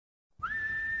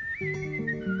You're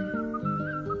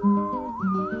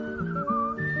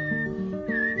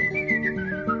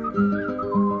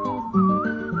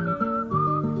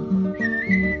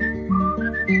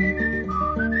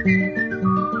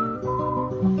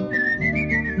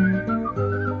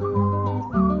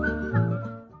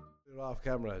off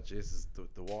camera. Jesus,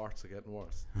 the warts are getting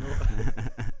worse.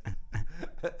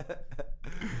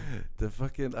 The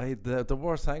fucking the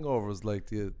worst hangover was like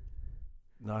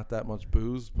not that much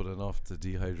booze, but enough to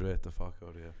dehydrate the fuck out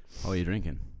of you. Oh, you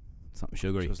drinking? Something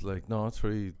sugary? Just like no,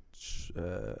 3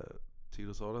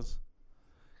 Tito sodas,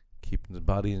 keeping the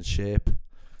body in shape,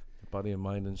 the body and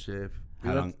mind in shape.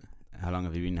 How long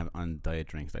have you been on diet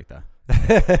drinks like that?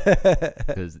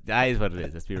 Because that is what it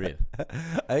is. Let's be real.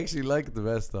 I actually like it the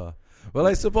best though. Well,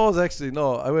 I suppose actually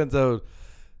no. I went out.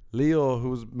 Leo,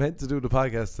 who was meant to do the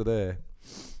podcast today,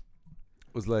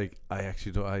 was like, I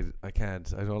actually don't. I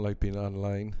can't. I don't like being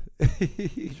online.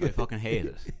 I fucking hate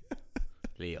it,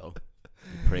 Leo.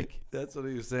 You prick. That's what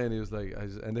he was saying. He was like,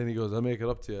 and then he goes, "I'll make it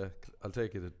up to you. I'll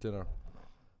take you to dinner."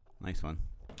 Nice one.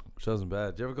 Which wasn't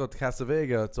bad. Do you ever go to Casa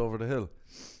Vega? It's over the hill.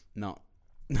 No.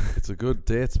 It's a good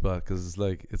date spot because it's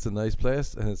like it's a nice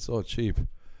place and it's so cheap.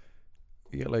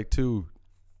 You get like 2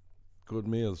 good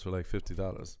meals for like $50.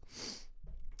 That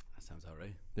sounds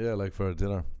alright. Yeah, like for a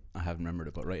dinner. I haven't remembered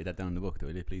it, but write that down in the book,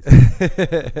 will you, please?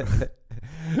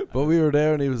 But we were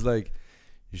there and he was like,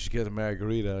 "You should get a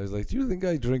margarita." I was like, "Do you think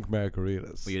I drink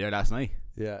margaritas?" Were you there last night?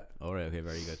 Yeah. Alright, okay,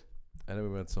 very good. And then we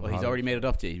went some. Well, he's already made it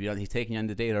up to you. He's taking you on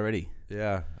the date already.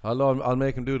 Yeah. I'll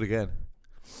make him do it again.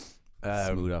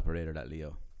 Smooth operator, that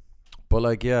Leo. But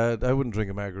like, yeah, I wouldn't drink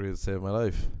a margarita to save my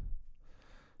life.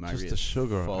 Margarita, Just the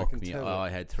sugar. I fuck can me. tell Oh, it. I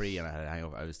had 3 and I had a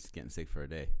hangover. I was getting sick for a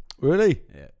day. Really?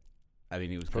 Yeah. I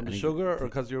mean, it was From the sugar or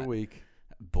because you're weak?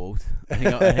 both. I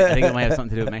think it might have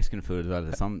something to do with Mexican food as well.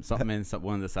 There's something in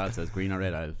one of the salsas, green or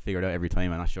red. I'll figure it out every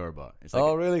time. I'm not sure, but it's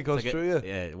like Really? It goes through you?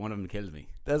 Yeah, one of them kills me.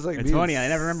 That's like It's funny. I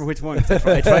never remember which one. 'Cause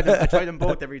I tried them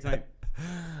both every time.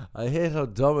 I hate how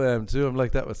dumb I am too. I'm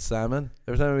like that with salmon.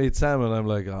 Every time I eat salmon, I'm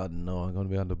like, oh no, I'm going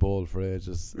to be on the bowl for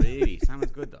ages. Really,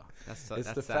 salmon's good though. It's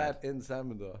that's the sad. fat in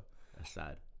salmon though. That's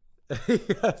sad.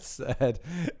 That's sad.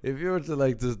 If you were to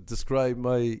like describe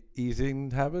my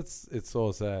eating habits, it's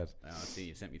so sad. Oh, see,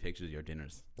 you sent me pictures of your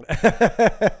dinners.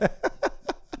 They're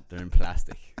in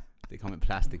plastic. They come in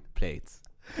plastic plates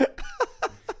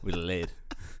with a lid.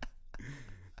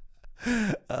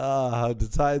 How the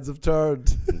tides have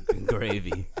turned. And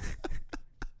gravy.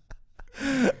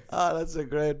 That's a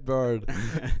great bird.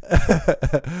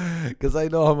 Because I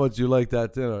know how much you like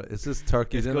that dinner. It's just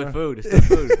turkey It's dinner. good food. It's good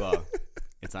food, but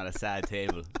it's on a sad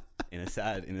table in a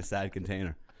sad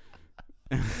container.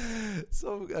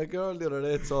 So a girl the other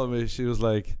day told me, she was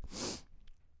like,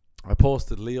 I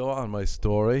posted Leo on my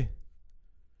story,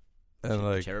 and The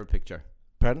like, cherub picture.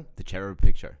 pardon? The cherub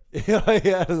picture. Yeah,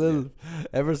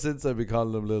 ever since I've been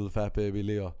calling him little fat baby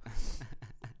Leo.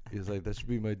 He was like, that should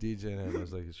be my DJ name. I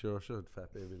was like, sure should,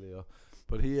 fat baby Leo.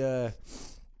 But he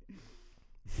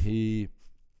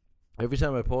every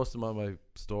time I post him on my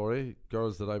story,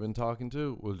 girls that I've been talking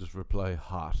to will just reply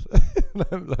hot. And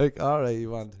I'm like, alright,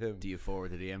 you want him. Do you forward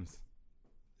the DMs?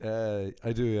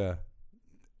 I do, yeah.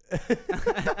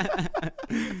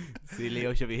 See,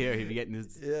 Leo should be here. He'd be getting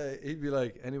his. Yeah, he'd be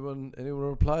like, anyone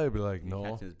reply? I'd be like, no.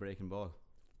 Catching his breaking ball.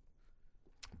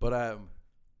 But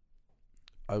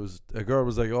a girl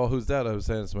was like, oh, who's that? I was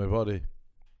saying it's my buddy.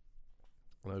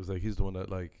 And I was like, he's the one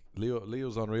that like,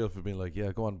 Leo's unreal for being like,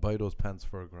 yeah, go on, buy those pants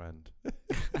for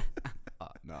 $1,000. Oh,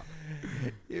 no.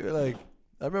 He was like,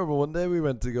 I remember one day we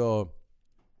went to go,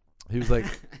 he was like,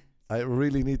 I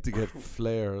really need to get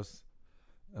flares.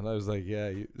 And I was like, yeah.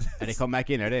 And they come back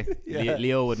in, are they? Yeah.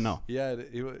 Leo would know. Yeah,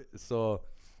 so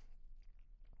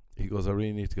he goes, I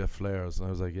really need to get flares. And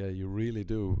I was like, yeah, you really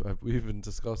do. We've been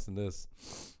discussing this.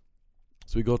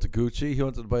 So we go to Gucci. He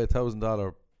wanted to buy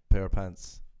 $1,000 pair of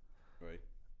pants. Right.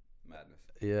 Madness.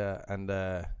 Yeah, and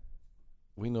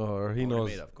we know, or he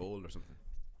knows. Made of gold or something.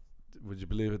 Would you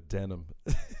believe it? Denim.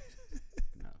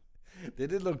 No. They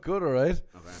did look good, alright.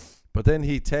 Okay. But then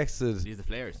he texted. These the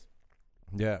flares.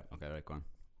 Yeah. Okay, right, go on.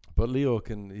 But Leo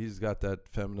he's got that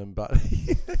feminine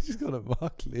body. She's gonna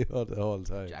mock Leo the whole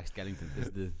time. Jack Skellington. This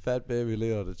is the Fat baby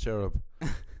Leo, the cherub.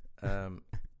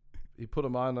 He put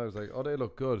them on. I was like, oh, they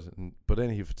look good. But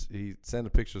then he sent the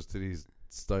pictures to these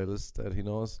stylists that he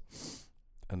knows,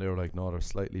 and they were like, no, they're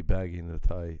slightly baggy in the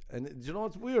thigh. And do you know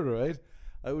what's weird, right?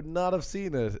 I would not have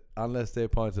seen it unless they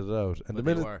pointed it out. And but the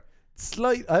minute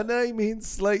and I mean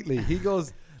slightly, he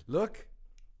goes, look,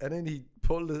 and then he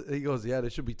pulled it. He goes, yeah, they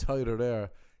should be tighter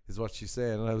there, is what she's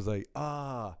saying. And I was like,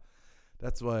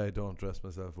 that's why I don't dress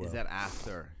myself well. Is that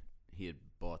after he had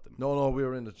bought them? No, we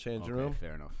were in the changing room.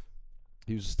 Fair enough.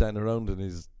 He was standing around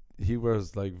and he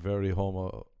wears like very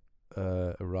homo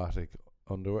erotic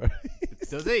underwear.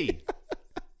 Does he?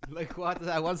 Like what is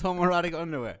that? What's homoerotic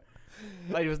underwear?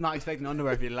 I was not expecting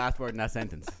underwear to be the last word in that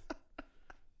sentence.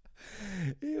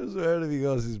 He was wearing it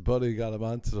because his buddy got him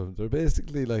onto them. They're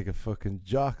basically like a fucking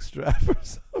jock strap or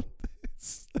something.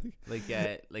 It's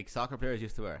like soccer players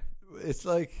used to wear. It's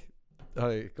like,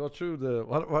 alright, go through the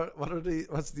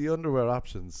what's the underwear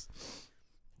options?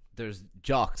 There's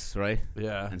jocks, right?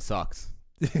 Yeah. And socks.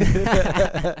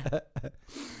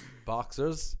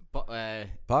 Boxers. But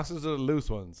Boxers are the loose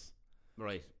ones.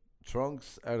 right.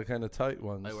 Trunks are the kind of tight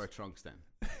ones. I wear trunks then.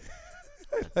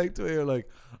 I like to hear like,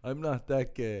 I'm not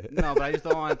that gay. No, but I just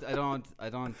don't want. I don't.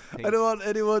 Think I don't want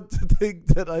anyone to think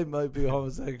that I might be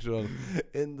homosexual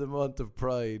in the month of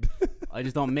Pride. I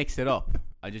just don't mix it up.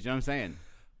 You know what I'm saying?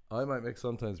 I might make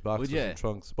sometimes boxers Would ya? and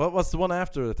trunks. What's the one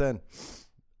after it then?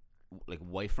 Like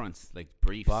white fronts, like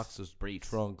briefs. Boxers, briefs.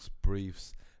 trunks,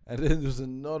 briefs. And then there's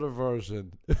another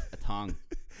version. A thong.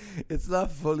 It's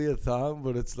not fully a thong,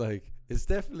 but it's like, it's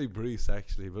definitely briefs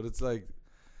actually, but it's like,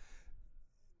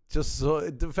 just so,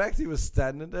 the fact he was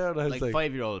standing there and I was like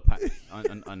like 5-year-old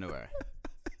underwear.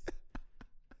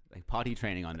 Like potty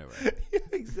training underwear. Yeah,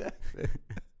 exactly.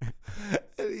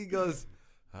 And he goes,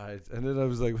 alright. And then I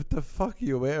was like, what the fuck are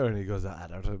you wearing? He goes, they're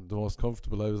the most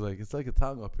comfortable. I was like, it's like a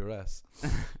thong up your ass.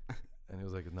 And he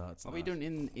was like, no, it's What not. are we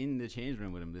doing in the change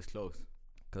room with him this close?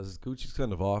 Because Gucci's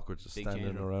kind of awkward just Big standing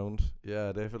change room. around.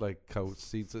 Yeah, they have like couch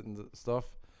seats and stuff.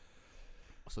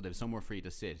 So there's somewhere for you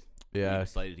to sit. Yeah. You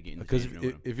decided to get in the Because change room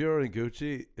with him. if you're in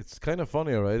Gucci, it's kind of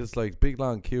funny, right? It's like big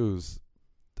long queues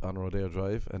on Rodeo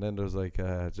Drive, and then there's like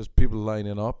just people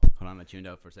lining up. Hold on, I tuned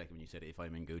out for a second when you said if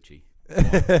I'm in Gucci.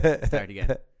 Start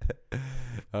again.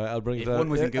 Alright, I'll bring it If down. one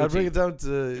was in I'll bring Gucci. it down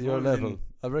to If your one was level. in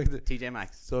I'll bring it. TJ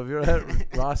Maxx. So if you're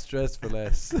at Ross Dress for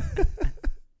Less,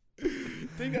 I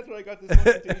think that's where I got this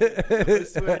one t-shirt. I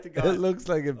swear to God. it looks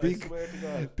like a I big. swear to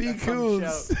God. Be That's from cool.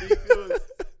 Shell. Be cool.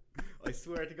 I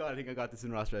swear to God, I think I got this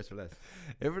in Ross Dress for Less.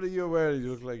 Everything you're wearing, you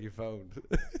look like you found.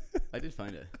 I did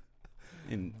find it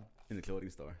in the clothing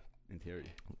store in theory.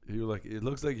 You like it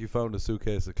looks like you found a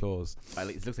suitcase of clothes.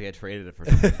 It looks like I traded it for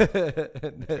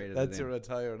something. traded That's it your in.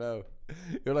 attire now.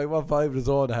 You're like, what vibe does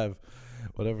Owen have?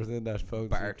 Whatever's in that phone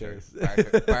barter,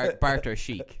 suitcase. barter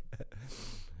chic.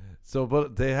 So,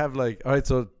 but they have like, all right.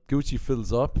 So Gucci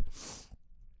fills up,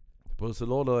 but it's a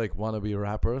load of like wannabe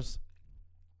rappers.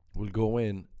 Will go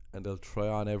in and they'll try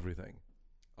on everything.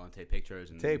 Oh, and take pictures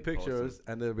and Take post pictures them.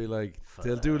 and they'll be like,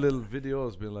 they'll do little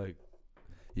videos, be like,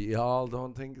 y'all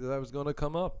don't think that I was gonna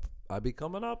come up? I'll be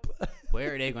coming up.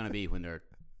 Where are they going to be when they're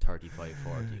 35,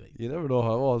 40? Like? You never know how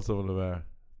old some of them are.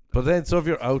 But then, so if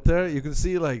you're out there, you can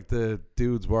see like the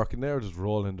dudes working there just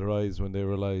rolling their eyes when they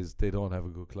realize they don't have a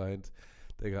good client.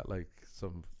 They got like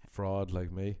some fraud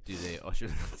like me. Do they usher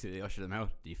them out?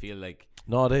 Do you feel like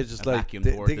No, they just A like vacuum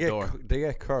they, towards they the get door. They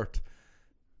get curt.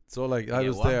 So like I get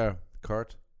was what? there,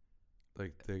 curt.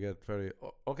 Like they get very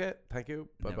okay, thank you,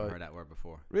 bye never bye. heard that word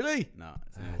before? Really? No,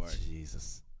 it's a new word.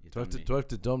 Jesus. You've Do I, have done to, me. do I have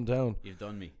to dumb down? You've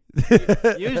done me.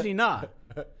 Usually not.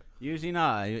 Usually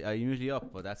not. I'm usually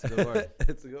up, but that's a good word.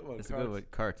 It's a good one. It's a good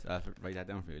word. Kurt. I'll have to write that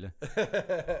down for you.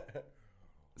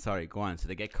 Sorry, go on. So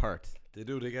they get Kurt. They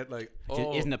do. They get like Which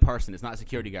oh, isn't a person. It's not a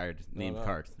security guard named no.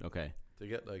 Kurt. Okay. they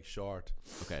get like short.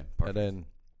 Okay. And Perfect. then,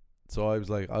 so I was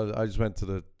like, I just went to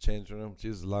the changing room.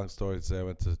 Jesus, long story to say. I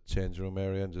went to the changing room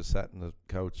area and just sat on the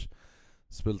couch,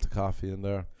 spilled the coffee in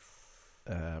there.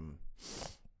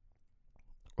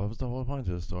 What was the whole point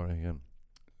of the story again?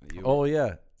 You Oh were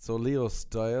yeah, so Leo's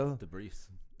style, the briefs.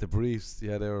 the briefs.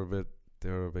 Yeah, they were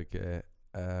a bit gay.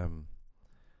 Do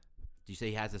you say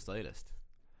he has a stylist?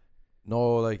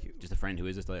 No, like Just a friend who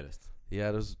is a stylist.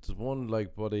 yeah, there's one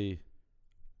like buddy.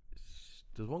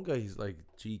 There's one guy. He's like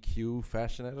GQ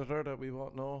fashion editor that we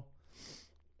won't know.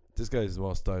 This guy's the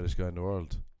most stylish guy in the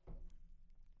world.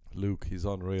 Luke, he's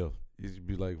unreal. He'd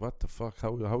be like, "What the fuck?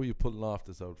 How are you pulling off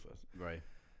this outfit?" Right.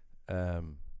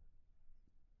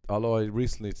 Although I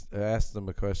recently asked him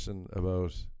a question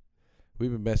about,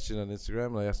 we've been messaging on Instagram,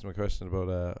 and I asked him a question about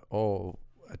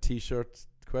a t-shirt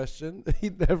question. He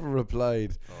never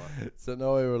replied. Oh, So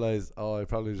now I realize, I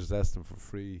probably just asked him for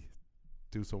free,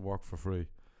 do some work for free.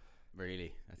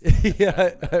 really? Yeah, I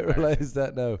embarrassing. realize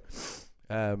that now.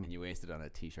 And you wasted on a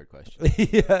t-shirt question.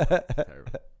 Yeah.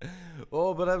 Terrible.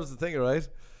 Oh, but that was the thing, right?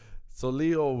 So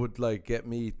Leo would like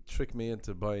trick me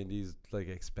into buying these like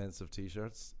expensive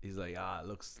t-shirts. He's like, it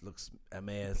looks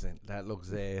amazing. That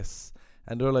looks ace.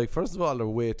 And they're like, first of all, they're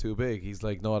way too big. He's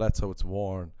like, no, that's how it's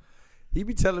worn. He'd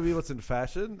be telling me what's in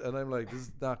fashion, and I'm like, this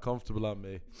is not comfortable on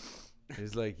me.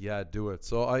 He's like, yeah, do it.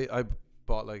 So I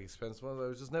bought like expensive ones. I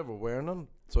was just never wearing them,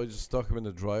 so I just stuck them in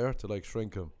the dryer to like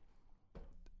shrink them.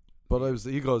 But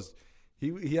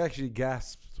he actually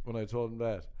gasped when I told him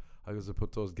that. I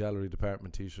put those gallery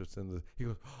department t-shirts in the. He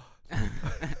goes,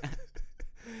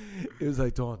 he was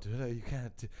like, don't do that. You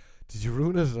can't. Did you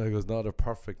ruin it? And I goes, no, they're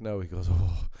perfect now. He goes,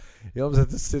 oh. He almost had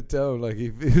to sit down. Like he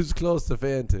was close to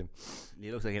fainting.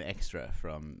 He looks like an extra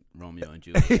from Romeo and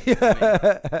Juliet.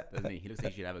 Doesn't he? He looks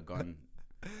like he should have a gun.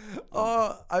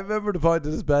 Oh, I remember the point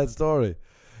of this bad story.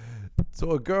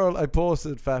 So I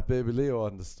posted Fat Baby Leo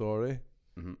on the story.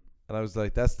 Mm-hmm. And I was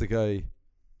like, that's the guy.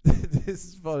 This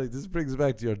is funny. This brings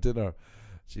back to your dinner.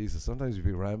 Jesus, sometimes you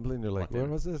be rambling. You're like, where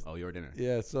was this? Oh, your dinner.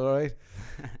 Yeah, it's all right.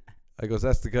 I goes,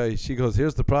 that's the guy. She goes,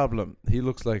 here's the problem. He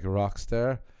looks like a rock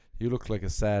star. You look like a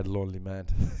sad, lonely man.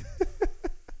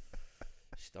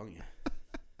 Stung you.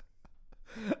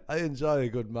 I enjoy a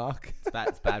good mock.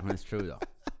 It's bad when it's true, though.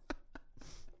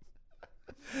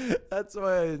 That's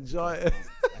why I enjoy it.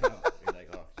 I know. You're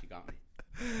like, oh, she got me.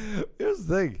 Here's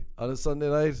the thing. On a Sunday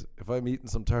night, if I'm eating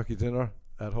some turkey dinner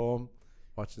at home,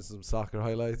 watching some soccer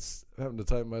highlights, having the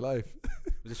time of my life.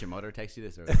 Was this your mother text you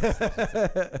this? Or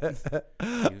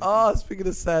oh, speaking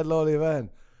of sad, lonely man,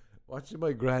 watching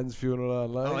my grand's funeral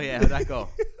online. Oh, yeah, how'd that go?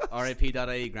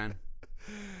 RIP.ie, gran.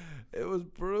 It was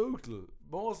brutal.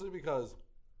 Mostly because...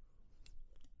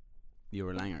 You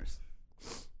were langers.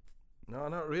 No,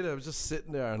 not really. I was just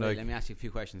sitting there. And Wait, let me ask you a few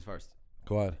questions first.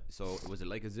 Go on. So, was it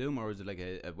like a Zoom or was it like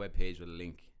a web page with a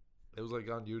link? It was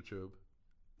like on YouTube.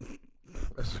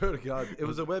 I swear to God. It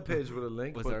was a web page with a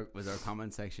link. Was there a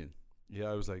comment section?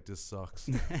 Yeah, I was like, this sucks.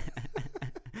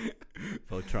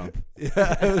 Vote Trump. Yeah.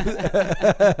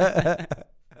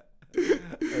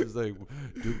 I was like,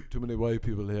 too many white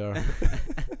people here.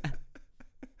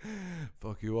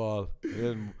 Fuck you all. And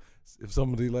then if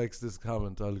somebody likes this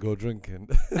comment, I'll go drinking.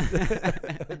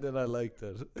 And then I liked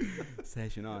it.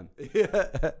 Session on. Yeah.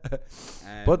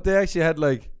 But they actually had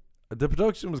like, the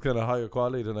production was kind of higher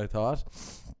quality than I thought.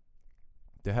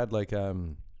 They had like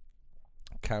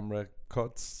camera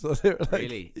cuts. So they were like,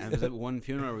 really? And was it one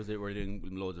funeral or were you doing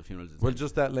loads of funerals? Well,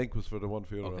 just that link was for the one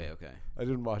funeral. Okay. I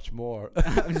didn't watch more.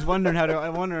 I'm just wondering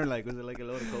I'm wondering like, was it like a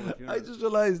load of COVID funerals? I just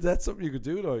realised that's something you could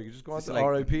do though. You could just go on to like,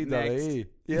 RIP.ie.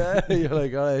 Yeah, you're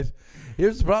like, alright.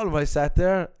 Here's the problem. I sat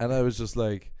there and I was just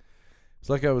like, it's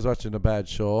like I was watching a bad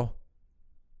show.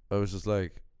 I was just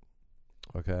like,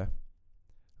 okay.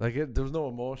 Like there was no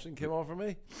emotion came over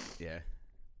me. Yeah.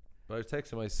 But I was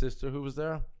texting my sister who was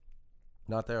there.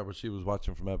 Not there, but she was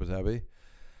watching from Abu Dhabi.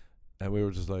 And we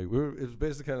were just like, it was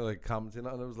basically kind of like commenting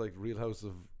on it. It was like Real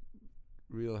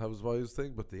Housewives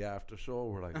thing, but the after show,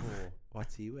 we're like, oh,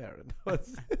 what's he wearing?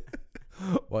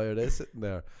 Why are they sitting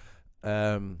there?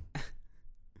 And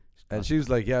she was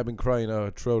like, yeah, I've been crying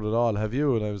out throughout it all. Have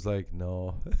you? And I was like,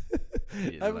 no.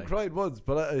 I haven't cried once,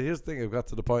 but here's the thing. I've got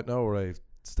to the point now where I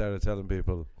started telling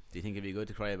people. Do you think it'd be good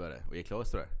to cry about it? Were you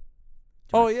close to her?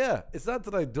 Oh yeah, it's not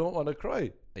that I don't want to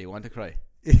cry. Oh, you want to cry?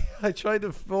 I tried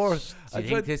to force. Do you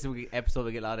think this episode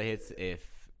will get a lot of hits if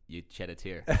you shed a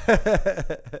tear?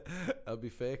 I'll be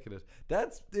faking it.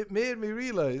 It made me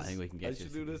realize. I think we can get I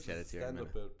should do this shed a tear. Stand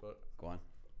up bit, but go on.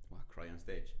 What, cry on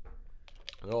stage?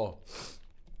 No.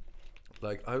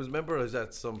 Like I was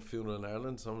at some funeral in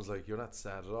Ireland. Someone was like, "You're not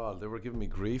sad at all." They were giving me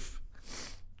grief,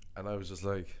 and I was just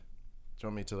like, "Do you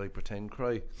want me to like pretend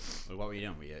cry?" Well, what were you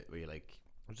doing? Were you like?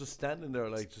 I was just standing there,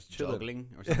 like just chilling. Juggling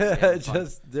or something.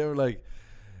 They were like,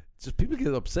 just people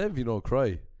get upset if you don't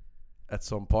cry at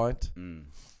some point.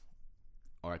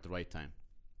 Or at the right time.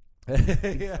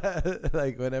 Yeah,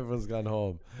 like when everyone's gone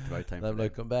home. At the right time. And I'm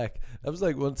like, come back. I was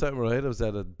like one time I was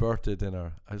at a birthday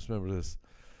dinner. I just remember this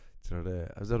the other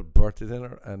day. I was at a birthday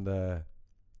dinner and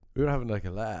we were having like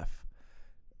a laugh.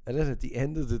 And then at the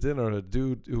end of the dinner, a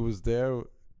dude who was there,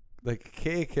 like a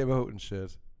cake came out and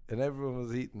shit. And everyone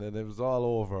was eating and it was all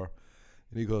over.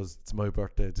 And he goes, it's my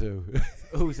birthday too.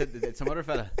 Who said that? Some other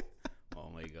fella? Oh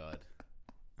my god.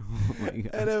 Oh my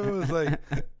god. And everyone was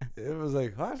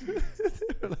like, what?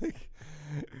 They were like,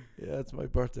 yeah, it's my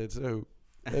birthday too.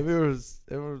 And everyone was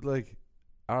like,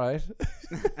 alright.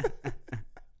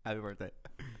 Happy birthday.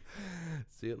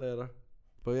 See you later.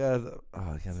 But yeah,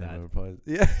 I can't Sad. remember the point.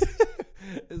 Yeah.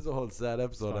 It's a whole sad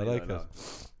episode. I like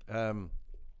it.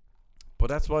 But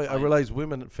that's why I realised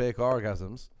women fake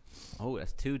orgasms. Oh,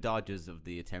 that's two dodges of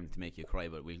the attempt to make you cry,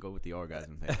 but we'll go with the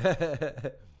orgasm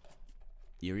thing.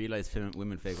 You realise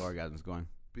women fake orgasms, go on.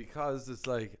 Because it's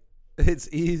like,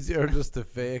 it's easier just to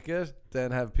fake it than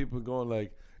have people going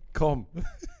like, come.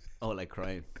 Oh, like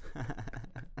crying.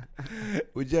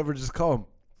 Would you ever just come?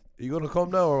 Are you going to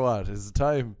come now or what? Is it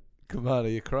time? come on, are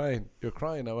you crying? You're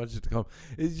crying. I want you to come.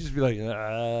 It'd just be like,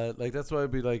 ah. Like that's why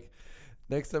I'd be like,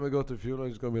 next time I go to a funeral,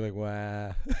 I'm just gonna be like,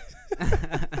 wah.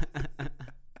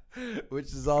 Which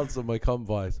is also my cum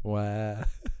voice. Wah.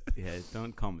 Yeah,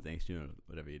 don't come at the next funeral,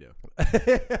 whatever you do.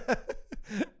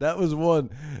 That was one.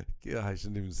 Yeah, I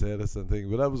shouldn't even say this thing,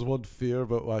 but that was one fear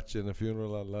about watching a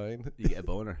funeral online. You get a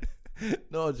boner.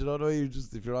 No, do you know the way you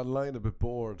just, if you're online a bit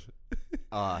bored.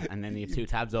 And then you have two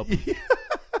tabs open.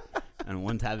 And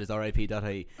one tab is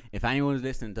RIP.ie. If anyone who's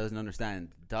listening doesn't understand,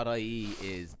 .ie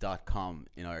is .com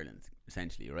in Ireland,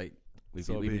 essentially, right? We've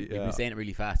been saying it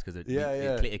really fast because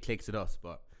it clicks at us,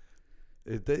 but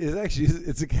it's actually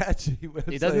it's a catchy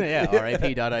website. It doesn't, yeah.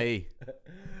 RIP.ie.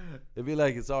 It'd be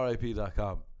like it's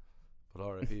RIP.com,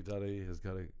 but RIP.ie has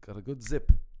got a good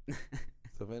zip.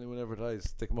 So if anyone ever dies,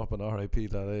 stick them up on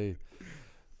RIP.ie.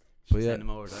 But send them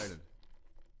over to Ireland.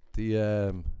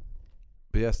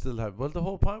 But yeah, still have. Well, the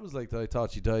whole point was like that. I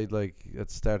thought she died like at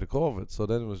the start of COVID, so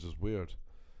then it was just weird.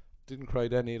 Didn't cry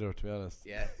then either, to be honest.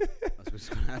 Yeah, I was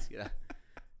just going to ask you that.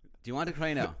 Do you want to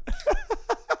cry now?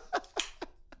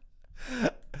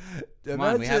 Come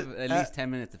on, we have at least 10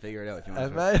 minutes to figure it out if you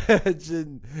want to.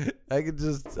 Imagine,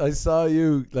 I saw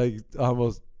you like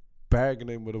almost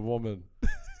bargaining with a woman.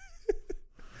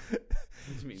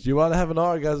 Do you want to have an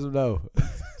orgasm now?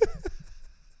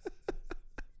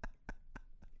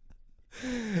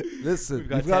 Listen,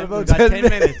 we've got about 10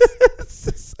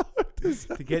 minutes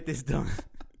to get this done.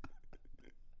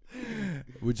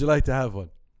 Would you like to have one?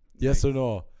 Yes or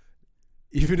no?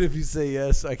 Even if you say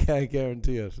yes, I can't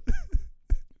guarantee it.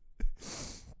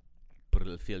 But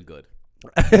it'll feel good.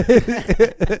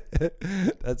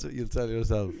 That's what you'll tell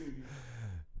yourself.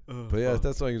 But yeah,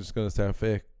 that's why you're just going to start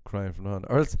fake crying from now on.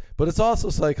 Or else, but it's also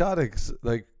psychotics,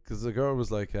 like, because the girl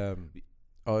was like,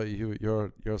 "Oh,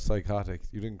 you're psychotic.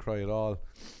 You didn't cry at all."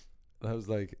 And I was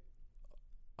like,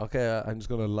 "Okay, I'm just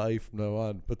going to lie from now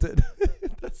on." But then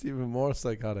that's even more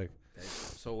psychotic.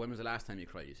 So when was the last time you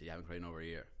cried? You said you haven't cried in over a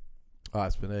year. Oh,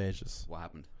 it's been ages. What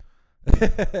happened?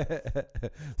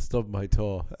 Stubbed my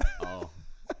toe. Oh,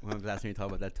 when was the last time you thought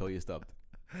about that toe you stubbed?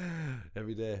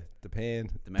 Every day. The pain.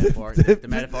 The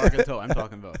metaphorical toe I'm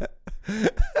talking about.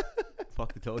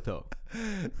 Fuck the toe.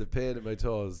 The pain in my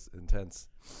toe is intense.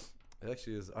 It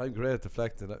actually is. I'm great at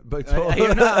deflecting my toe.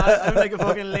 You're not. I'm like a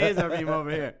fucking laser beam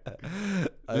over here.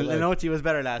 Lenoci was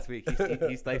better last week.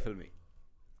 He stifled me.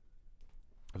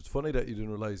 It's funny that you didn't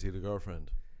realise he had a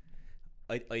girlfriend.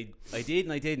 I did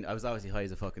and I didn't. I was obviously high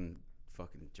as a fucking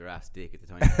giraffe's dick at the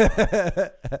time.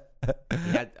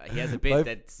 He has a bit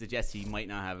that suggests he might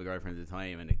not have a girlfriend at the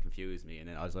time, and it confused me. And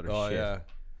then I was like, oh shit. Yeah,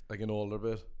 like an older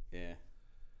bit. Yeah.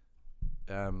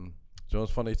 Do you know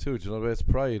what's funny too? Do you know the way it's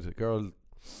pride? A girl,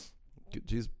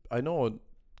 geez, I know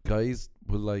guys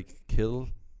will like kill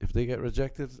if they get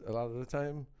rejected a lot of the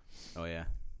time. Oh yeah.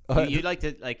 You like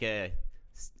to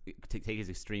take his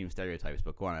extreme stereotypes,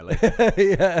 but go on. I like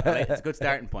yeah. It's a good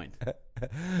starting point.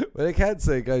 Well, I can't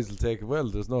say guys will take it well.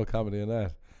 There's no comedy in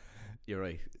that. You're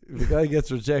right. If the guy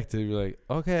gets rejected, you're like,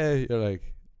 okay. You're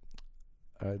like,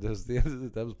 all right, there's the end of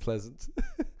it. That was pleasant.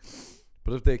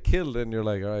 But if they kill, then you're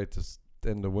like, all right, just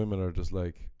then the women are just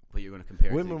like. But you're going to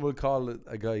compare. Women will call it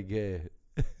a guy gay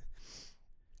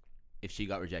if she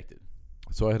got rejected.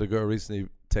 So I had a girl recently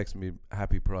text me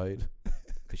Happy Pride.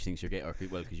 Because she thinks you're gay, or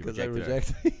because you rejected her.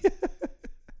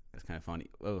 That's kind of funny.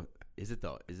 Well, is it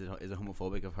though? Is it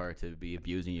homophobic of her to be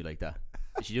abusing you like that?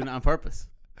 Is she doing it on purpose?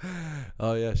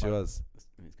 Oh yeah, she was.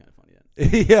 It's kind of funny then.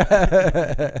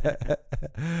 Yeah.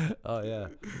 Oh yeah.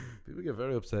 People get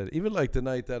very upset. Even like the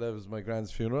night that it was my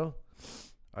grand's funeral,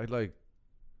 I'd like.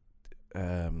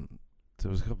 There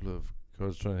was a couple of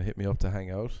girls trying to hit me up to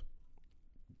hang out.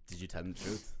 Did you tell them the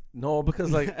truth? No,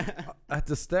 because like at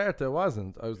the start there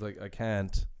wasn't. I was like, I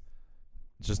can't,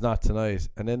 just not tonight.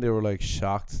 And then they were like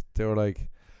shocked. They were like,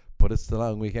 but it's the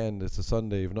long weekend. It's a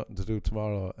Sunday. You've nothing to do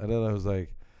tomorrow. And then I was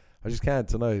like, I just can't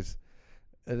tonight.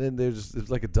 And then it was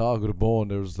like a dog with a bone.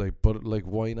 There was like, but like,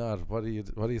 why not? What are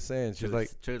you saying? She was like,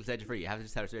 truth will set you free. You have to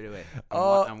just tell her straight away.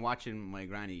 I'm watching my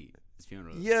granny's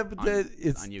funeral. Yeah, but then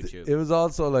it's on YouTube. It was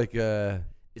also like,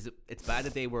 it's bad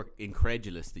that they were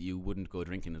incredulous that you wouldn't go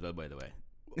drinking as well, by the way.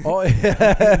 Oh yeah.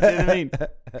 Do you know what I mean?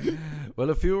 Well,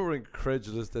 if you were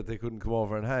incredulous that they couldn't come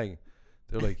over and hang,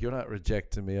 they're like, you're not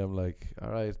rejecting me. I'm like,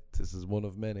 all right, this is one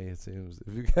of many, it seems,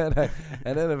 if you can't hang.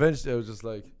 And then eventually I was just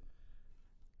like,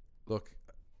 look,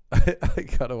 I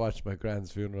gotta watch my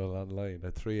grand's funeral online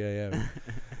at 3 a.m.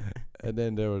 And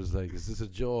then they were just like, is this a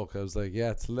joke? I was like,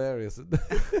 yeah, it's hilarious.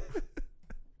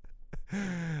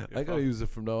 I gotta use it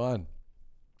from now on.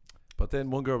 But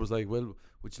then one girl was like, well,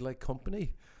 would you like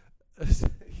company? I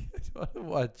want to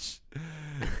watch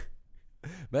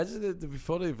Imagine it'd be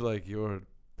funny if like you were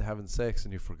having sex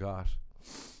and you forgot.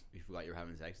 You forgot you were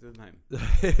having sex at the time.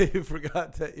 You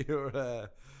forgot that you were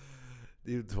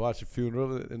you to watch a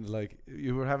funeral and like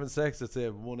you were having sex at say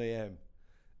 1 a.m.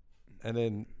 and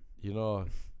then you know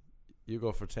you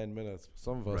go for 10 minutes.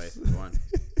 Some of us, right? Go on.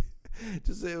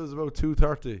 just say it was about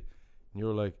 2:30, and you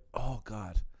were like, "Oh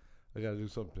God, I gotta do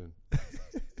something."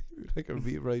 You're like, "I'll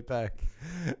be right back,"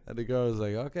 and the girl's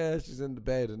like, "Okay," she's in the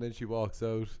bed, and then she walks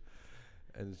out,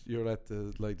 and you're at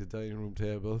the dining room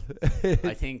table.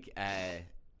 I think at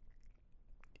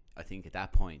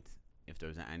that point, if there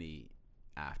was any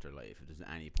afterlife, if there's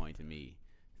any point in me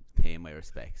paying my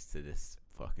respects to this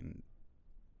fucking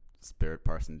spirit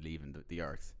person leaving the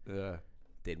earth, Yeah.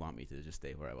 they'd want me to just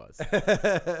stay where I was. Do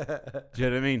you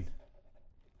know what I mean?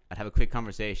 I'd have a quick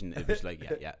conversation. It'd be just like,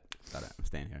 yeah, got it. I'm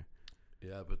staying here.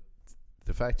 Yeah, but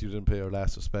the fact you didn't pay your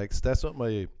last respects, that's what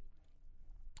my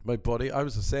buddy, I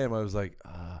was the same. I was like,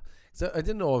 so I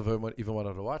didn't know if I even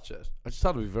wanted to watch it. I just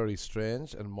thought it would be very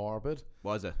strange and morbid.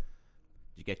 Was it?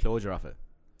 Did you get closure off it?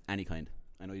 Any kind?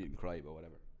 I know you didn't cry, but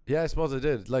whatever. Yeah, I suppose I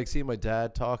did. Like, seeing my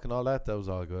dad talk and all that, that was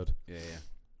all good. Yeah.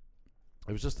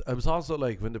 It was just, I was also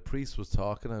like, when the priest was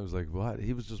talking, I was like, what?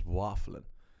 He was just waffling.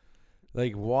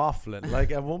 Like,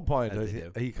 Like, at one point,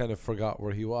 he kind of forgot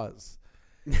where he was.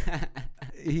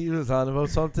 He was on about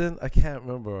something. I can't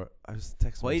remember. I was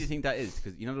texting. Why do you think that is?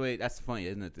 Because you know the way that's funny,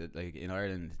 isn't it? That, like in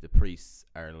Ireland, the priests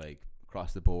are like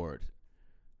across the board,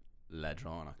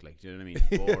 ladronic. Like, do you know what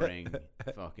I mean? Boring,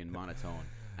 fucking monotone.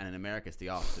 And in America, it's the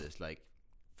opposite. It's like,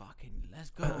 fucking, let's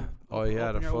go. Oh yeah,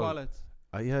 open they're your fun. wallets.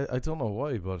 I don't know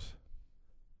why, but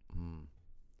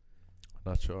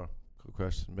not sure. Good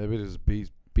question. Maybe there's beat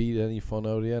any fun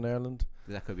out of you in Ireland.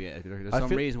 That could be it. There's some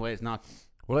reason why it's not.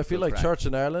 Well, I feel like correct. church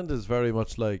in Ireland is very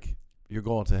much like you're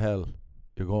going to hell.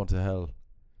 You're going to hell.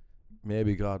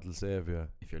 Maybe God will save you.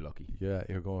 If you're lucky. Yeah,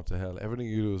 you're going to hell. Everything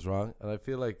you do is wrong. And I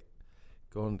feel like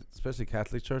going, especially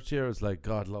Catholic church here, is like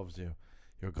God loves you.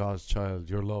 You're God's child.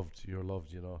 You're loved. You're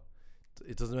loved, you know.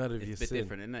 It doesn't matter if you sin. It's a bit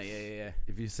different, isn't it? Yeah.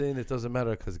 If you sin, it doesn't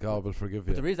matter because God will forgive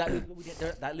you. But there is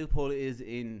that loophole is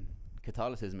in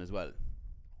Catholicism as well.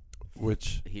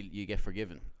 Which? You get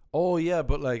forgiven. Oh yeah,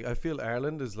 but like I feel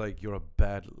Ireland is like you're a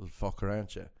bad little fucker,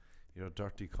 aren't you? You're a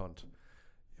dirty cunt.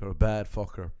 You're a bad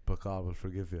fucker, but God will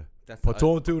forgive you. But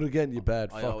don't do it again, you bad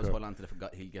fucker. I always hold on to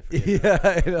he'll get forgiven. Yeah,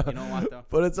 I know. You know what though?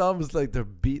 But it's almost like they're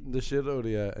beating the shit out of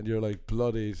you, and you're like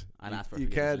bloodied. And ask for you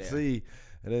can't later. see,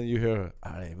 and then you hear,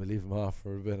 "Alright, we'll leave him off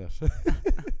for a minute."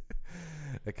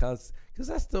 I can't, because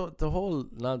that's the whole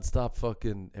non-stop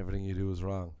fucking everything you do is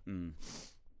wrong.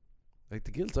 Like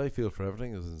the guilt I feel for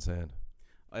everything is insane.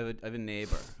 I have a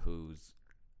neighbour whose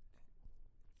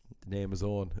name is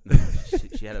Owen.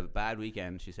 she had a bad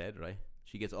weekend. She said, right?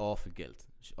 She gets awful guilt,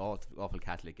 awful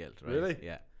Catholic guilt, right? Really?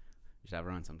 Yeah. You should have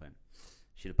her on sometime.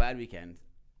 She had a bad weekend.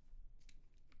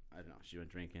 I don't know. She went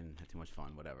drinking, had too much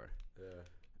fun, whatever.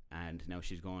 Yeah. And now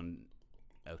she's going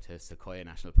out to Sequoia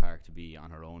National Park to be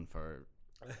on her own for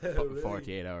Really?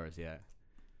 48 hours. Yeah.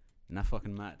 Isn't that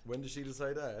fucking mad? When did she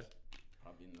decide that?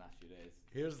 Probably in the last few days.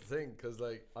 Here's the thing, because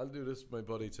like I'll do this with my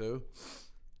buddy too.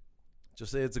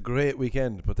 Just say it's a great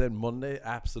weekend, but then Monday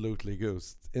absolutely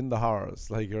goosed in the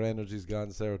horrors. Like your energy's gone,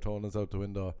 serotonin's out the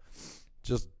window,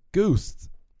 just goosed.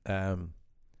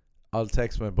 I'll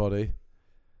text my buddy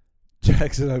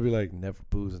Jackson. I'll be like, never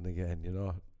boozing again, you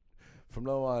know. From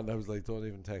now on, I was like, don't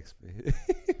even text me.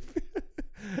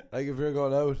 Like if you're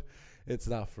going out, it's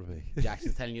not for me.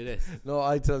 Jackson's telling you this. No,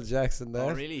 I tell Jackson that.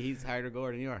 Oh really? He's harder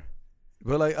goer than you are.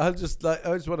 But like I just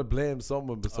want to blame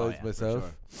someone besides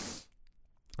myself.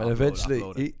 And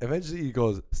eventually he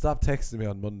goes, stop texting me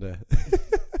on Monday.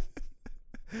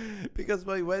 Because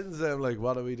by Wednesday I'm like,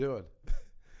 what are we doing?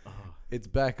 Oh. It's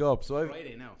back up. So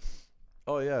Friday now.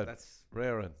 Oh yeah, That's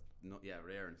raring. no, yeah,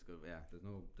 rare and it's good. Yeah,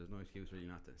 there's no excuse really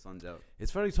not to. Sun's out.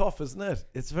 It's very tough, isn't it?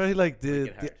 It's very like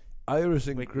the Irish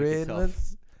Wicked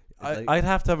ingrainments. Like I'd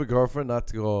have to have a girlfriend not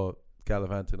to go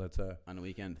gallivanting, I'd say. on the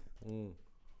weekend.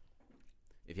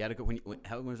 If you had a when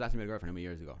was the last time you had a girlfriend? How many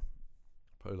years ago?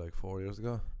 Probably like 4 years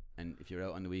ago. And if you're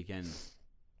out on the weekend,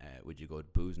 would you go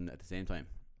boozing at the same time?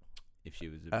 If she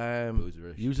was a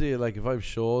boozerish? Usually like if I have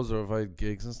shows or if I had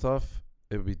gigs and stuff,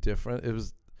 it would be different. It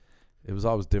was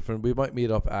always different. We might meet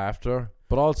up after,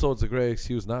 but also it's a great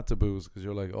excuse not to booze because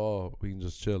you're like, oh, we can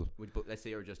just chill. But let's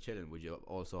say you're just chilling. Would you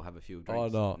also have a few Oh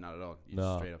drinks? no, Not at all. You no,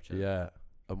 just straight up chill. yeah,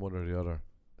 I'm one or the other.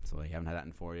 So you haven't had that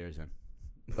in 4 years then.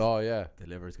 Oh yeah. The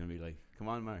liver's gonna be like, come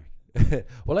on, Mark.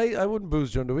 Well, I wouldn't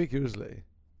booze during the week usually.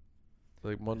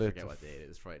 Like Monday. I forget what day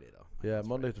it is. Friday though. Yeah,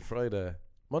 Monday to Friday.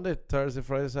 Monday, Thursday,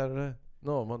 Friday, Saturday.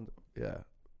 No, Monday. Yeah.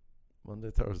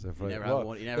 Monday, Thursday, Friday. never have What?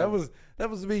 one. You never That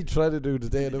was me trying to do the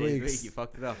day of the Day of weeks. You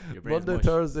fucked it up. Your brain's Monday, mush.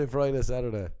 Thursday, Friday,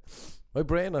 Saturday. My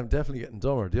brain, I'm definitely getting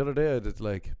dumber. The other day I did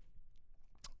like,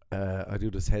 I do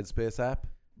this Headspace app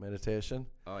meditation.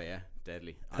 Oh yeah,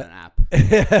 deadly on an app.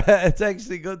 It's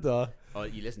actually good though. Oh,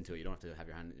 you listen to it. You don't have to have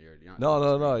your hand. You're not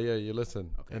No. Yeah, you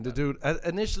listen. Okay, And the got dude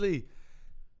initially,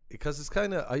 because it's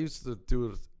kind of, I used to do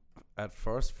it at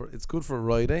first for. It's good for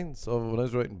writing. So when I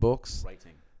was writing books,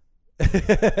 writing.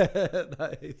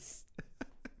 nice.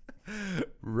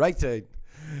 Writing.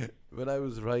 When I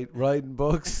was writing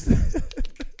books.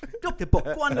 Look the book.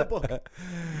 Go on the book.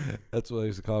 That's what I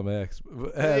used to call my ex.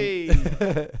 Hey.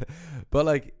 But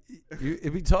like,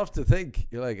 it'd be tough to think.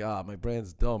 You're like, my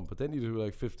brain's dumb. But then you do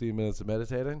like 15 minutes of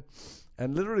meditating,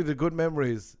 and literally the good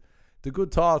memories, the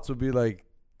good thoughts would be like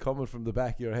coming from the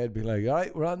back of your head, being like, all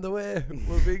right, we're on the way.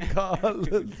 We're being called.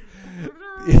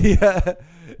 Yeah,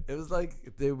 it was like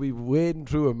they'd be wading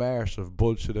through a marsh of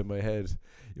bullshit in my head.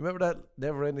 You remember that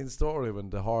never-ending story when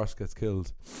the horse gets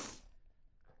killed?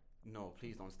 No,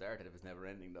 please don't start it if it's never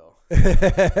ending though.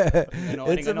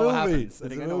 It's a movie. I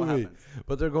think I know what happens.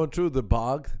 But they're going through the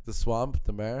bog, the swamp,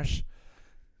 the marsh,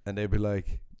 and they'd be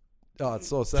like, "Oh, it's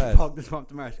so sad." Bog the swamp,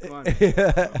 the marsh. Come on.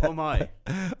 Yeah. Oh my.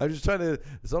 I'm just trying to.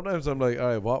 Sometimes I'm like, all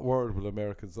right, what word will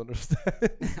Americans understand?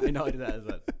 I know I do that as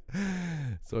well.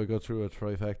 So I go through a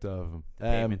trifecta of them. The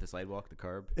pavement, the sidewalk, the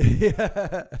curb,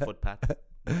 Yeah. footpath.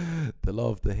 The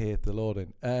love, the hate, the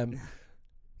loading.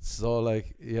 So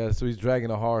like, yeah, so he's dragging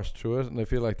a horse through it, and I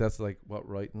feel like that's like what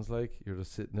writing's like. You're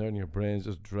just sitting there and your brain's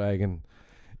just dragging.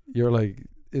 You're like,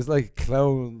 it's like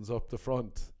clowns up the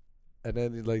front, and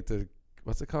then you like the,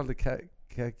 what's it called, the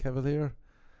cavalier?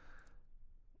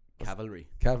 Cavalry.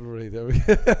 Cavalry, there we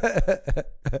go.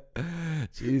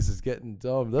 Jesus, getting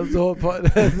dumb. That's the whole point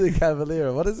of the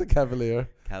cavalier. What is a cavalier?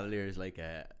 Cavalier is like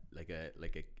a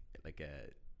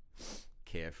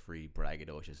carefree,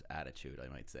 braggadocious attitude, I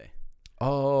might say.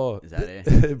 Oh, Is that it?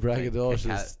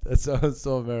 braggadocious. That sounds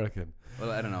so American. Well,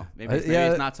 I don't know. Maybe yeah.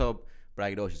 it's not so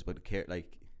braggadocious, but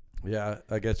Yeah,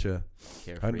 I get you.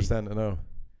 carefree. I understand. I know.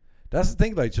 That's the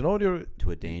thing. Like, you know,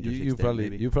 To a dangerous you extent,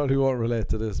 maybe. probably won't relate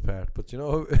to this part, but you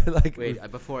know, like, Wait,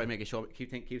 before I make a show,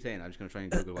 keep saying. I'm just going to try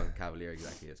and Google what a cavalier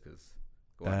exactly is, because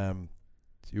go on.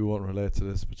 you won't relate to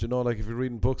this, but you know, like if you're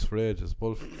reading books for ages,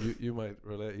 Wolf, you might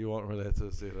relate. You won't relate to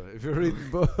this either. If you're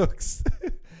reading books,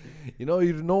 you know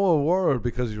a word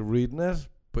because you're reading it,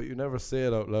 but you never say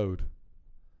it out loud.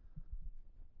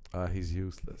 He's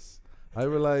useless. I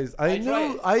realized. I use knew.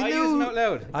 it out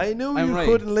loud. I knew I'm you right.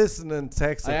 couldn't listen and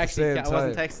text at the same I time.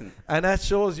 wasn't texting. And that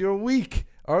shows you're weak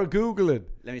or Googling.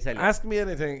 Let me tell you. Ask me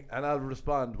anything and I'll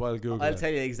respond while Googling. I'll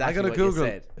tell you exactly I'm what gonna you Google.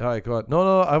 said. All right, go on.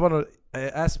 No, I want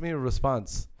to ask me a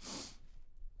response.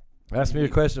 Ask me a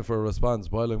question for a response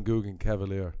while I'm Googling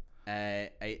Cavalier.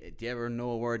 Do you ever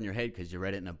know a word in your head because you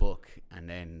read it in a book and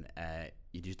then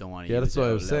you just don't want to? Yeah, use that's it what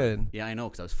I out was loud? saying. Yeah, I know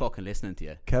because I was fucking listening to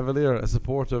you. Cavalier, a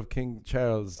supporter of King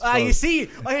Charles. You see,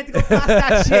 I had to go past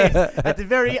that shit at the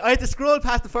very. I had to scroll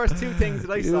past the first two things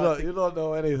that I saw. You don't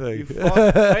know anything. You fuck,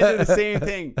 I did the same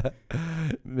thing.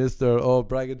 Mr.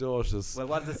 Braggadocious. Well,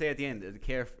 what does it say at the end?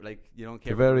 Care, like you don't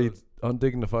care. Very for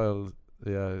undignified.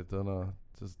 Yeah, I don't know.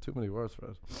 There's too many words for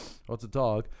it. What's a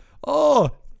dog? Oh,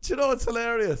 do you know what's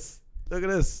hilarious? Look at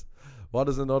this. What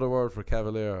is another word for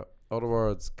cavalier? Other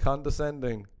words,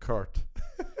 condescending, curt.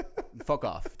 Fuck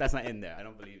off. That's not in there. I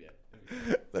don't believe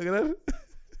you. Look at it.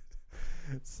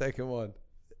 Second one.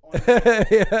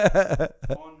 Yeah.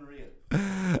 Unreal.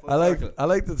 I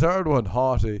like the third one,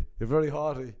 haughty. You're very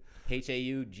haughty.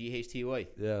 HAUGHTY.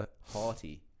 Yeah.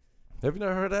 Haughty. Have you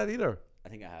never heard that either? I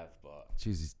think I have, but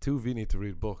Jesus, too need to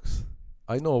read books.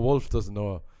 I know Wolf doesn't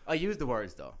know. I use the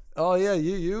words though. Oh yeah,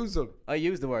 you use them. I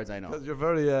use the words. I know. Because you're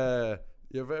very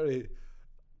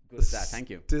Good at that. Thank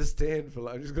you. disdainful.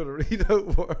 I'm just going to read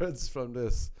out words from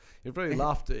this. You're very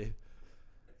lofty.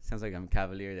 Sounds like I'm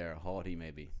cavalier there. Haughty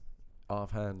maybe.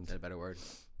 Offhand. Is that a better word?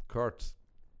 Kurt.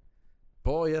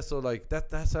 Boy, yeah, so like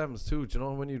that happens too. Do you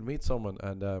know when you meet someone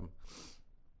and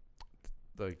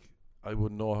like I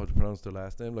wouldn't know how to pronounce their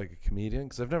last name, like a comedian,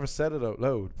 because I've never said it out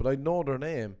loud, but I know their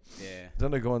name. Yeah.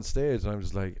 Then I go on stage and I'm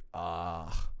just like,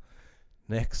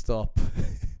 next up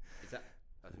Is that,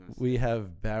 we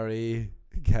have Barry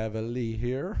Cavalier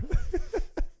here.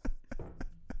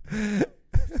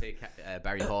 say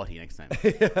Barry Haughty next time.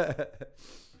 Yeah.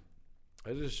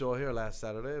 I did a show here last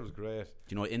Saturday. It was great. Do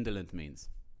you know what indolent means?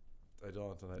 I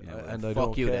don't, Yeah, and I fuck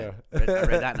don't you care. then. I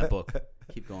read that in a book.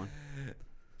 Keep going.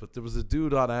 But there was a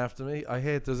dude on after me.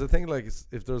 There's a thing like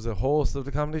if there's a host of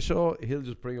the comedy show, he'll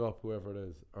just bring up whoever it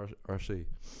is or she.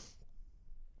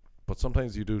 But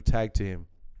sometimes you do tag team.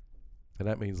 And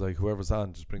that means like whoever's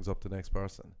on just brings up the next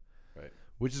person. Right.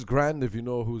 Which is grand if you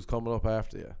know who's coming up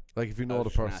after you. Like if you know the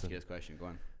Ask person. you this question. Go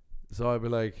on. So I'd be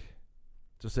like,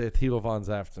 just say Theo Vaughn's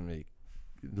after me,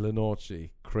 Lenoci,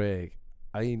 Craig.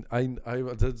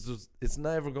 It's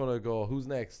never gonna go. Who's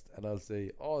next? And I'll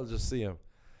say, oh, I'll just see him.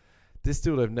 This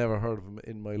dude, I've never heard of him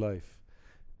in my life,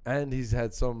 and he's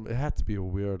had some. It had to be a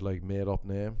weird, like, made up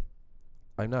name.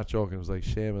 I'm not joking. It was like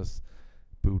Seamus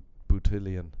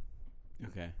Boutillion.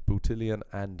 Okay. Boutillion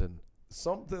Andon.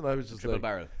 Something. I was just Triple like,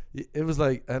 barrel. it was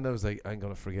like, and I was like, I'm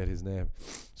gonna forget his name.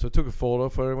 So I took a photo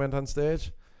before I went on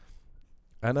stage,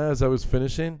 and as I was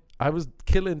finishing, I was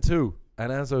killing too.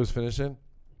 And as I was finishing,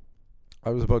 I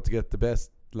was about to get the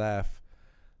best laugh,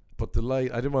 but the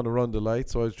light, I didn't want to run the light,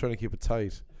 so I was trying to keep it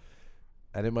tight.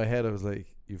 And in my head, I was like,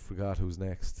 you forgot who's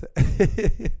next.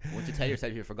 Once you tell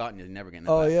yourself you've forgotten, you're never getting it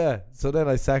Oh, back. yeah. So then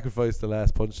I sacrificed the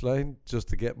last punchline just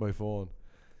to get my phone.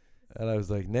 And I was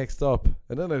like, next up.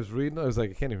 And then I was reading, I was like,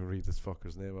 I can't even read this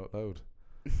fucker's name out loud.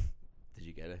 Did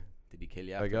you get it? Did he kill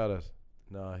you after? I got it.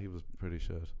 No, he was pretty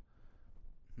shit.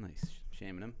 Nice.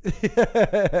 Shaming him.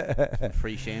 Some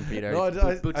free shame for you there. No,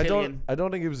 Boutillion. I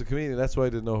don't think he was a comedian. That's why I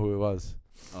didn't know who it was.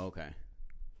 Oh, okay.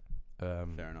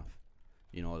 Fair enough.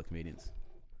 You know all the comedians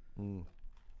Mm.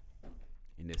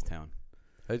 in this town.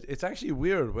 It's actually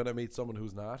weird when I meet someone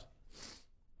who's not.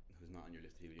 Who's not on your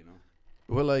list of people, you know?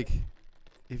 Well, like,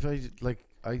 if I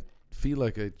feel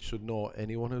like I should know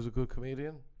anyone who's a good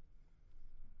comedian,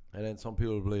 and then some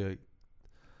people will be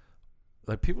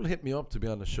like people hit me up to be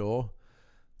on the show,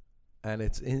 and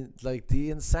it's in like the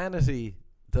insanity,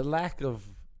 the lack of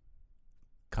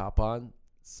cop on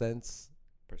sense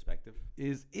Perspective.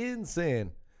 is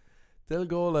insane. They'll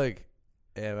go like,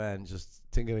 "Hey man, just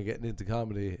thinking of getting into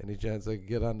comedy. Any chance I could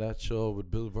get on that show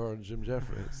with Bill Burr and Jim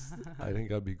Jeffries? I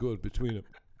think I'd be good between them."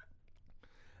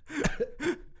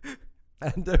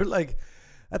 And they're like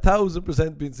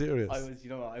 1,000% being serious. I was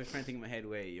trying to think in my head,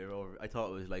 wait, you're over. I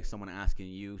thought it was like someone asking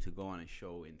you to go on a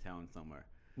show in town somewhere.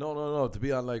 No, to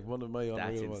be on like one of my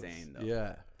That's unreal insane, ones. though.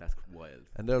 Yeah. That's wild.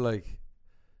 And they're like,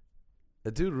 a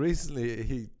dude recently,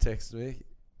 he texted me.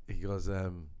 He goes,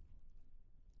 I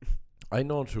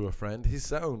know him through a friend.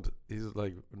 He's like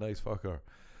a nice fucker.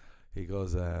 He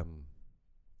goes, do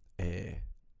you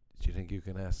think you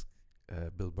can ask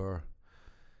Bill Burr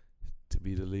to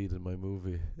be the lead in my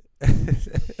movie?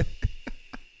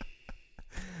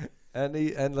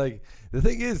 And like the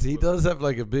thing is, he does have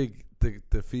like a big,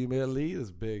 the female lead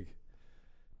is big.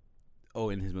 Oh,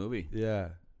 in his movie. Yeah.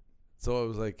 So I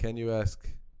was like, can you ask?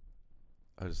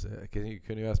 I just say,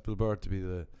 can you ask Bill Burr to be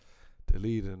the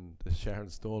lead in the Sharon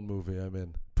Stone movie I'm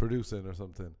in, producing or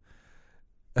something?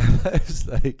 And I was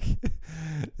like,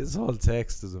 this whole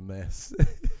text is a mess.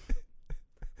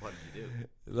 What did you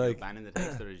do? Like, you banning the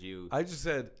text, or did you? I just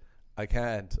said, I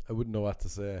can't. I wouldn't know what to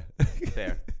say.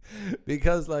 Fair.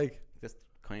 Because like, That's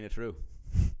kind of true.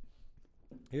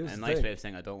 here's A the nice thing. way of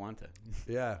saying I don't want to.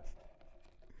 Yeah.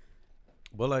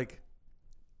 Well, like,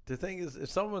 the thing is, if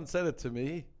someone said it to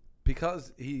me,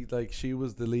 because she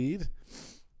was the lead,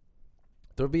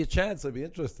 there'd be a chance I'd be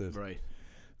interested. Right.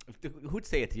 Who'd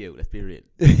say it to you? Let's be real.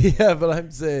 Yeah, but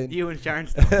I'm saying You and Sharon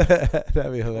Stone. that'd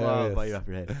be Wow, hilarious. bite you off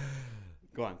your head.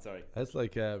 Go on, sorry. That's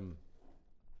like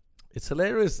it's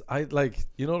hilarious. I like,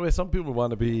 you know the way some people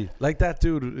want to be like that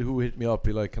dude who hit me up.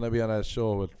 Be like, can I be on that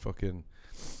show with fucking?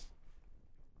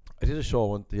 I did a show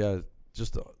one,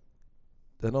 just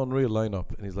an unreal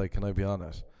lineup, and he's like, can I be on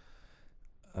it?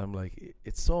 I'm like,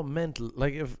 it's so mental.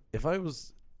 Like if I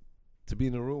was to be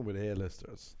in a room with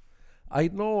A-listers, I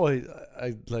know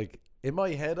I like in my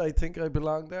head I think I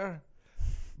belong there,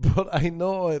 but I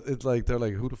know it's like they're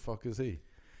like, who the fuck is he?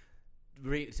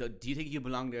 So do you think you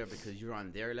belong there because you're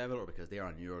on their level or because they're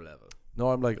on your level? No,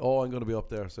 I'm like, oh, I'm gonna be up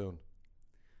there soon.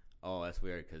 Oh, that's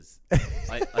weird because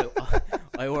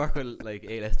I work with like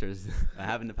A-listers. I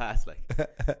have in the past, like,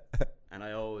 and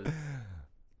I always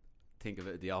think of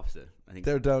it the opposite. I think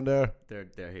They're down there.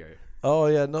 they're here. Oh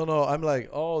yeah, no. I'm like,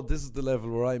 oh, this is the level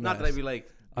where I'm Not at. that I'd be like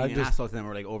I'm being an just- asshole to them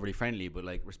or like overly friendly, but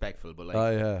like respectful. But like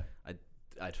Oh yeah.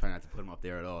 I try not to put them up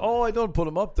there at all. Oh, I don't put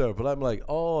him up there, but I'm like,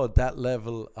 oh, that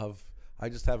level of. I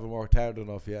just haven't worked hard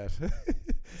enough yet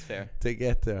It's fair. to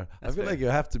get there. That's I feel fair. like you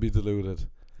have to be deluded,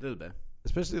 A little bit.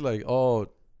 especially like, oh,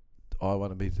 I want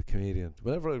to be the comedian.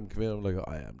 Whenever I'm a comedian, I'm like,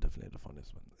 oh, I am definitely the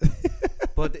funniest one.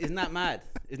 But isn't that mad?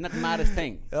 Isn't that the maddest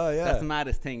thing? Oh yeah. That's the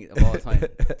maddest thing of all time.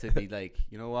 To be like,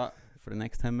 you know what? For the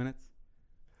next 10 minutes,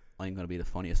 I'm going to be the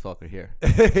funniest fucker here.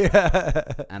 Yeah.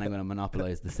 And I'm going to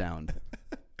monopolize the sound.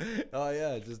 Oh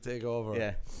yeah, just take over.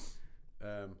 Yeah.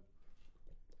 Um,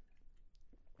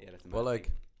 Yeah, that's the Well, mad like-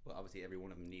 thing. Well, obviously, every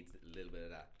one of them needs a little bit of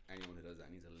that. Anyone who does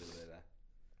that needs a little bit of that.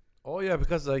 Oh yeah,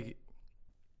 because like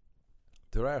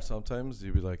there are sometimes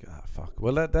you'd be like, ah, fuck.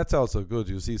 Well, that's also good.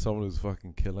 You see someone who's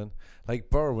fucking killing. Like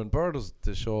Burr, when Burr does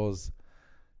the shows.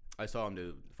 I saw him do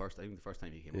the first. I think the first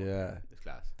time he came Yeah. up. This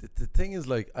class. The thing is,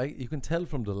 like, you can tell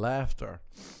from the laughter,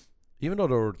 even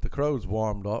though the crowd's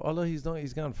warmed up. Although he's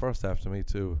gone first after me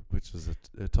too, which is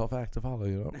a tough act to follow,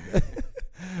 you know.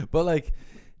 But like,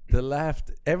 the laugh,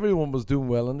 everyone was doing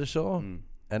well on the show,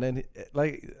 and then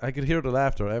like I could hear the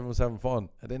laughter. Everyone was having fun,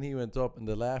 and then he went up, and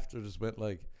the laughter just went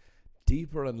like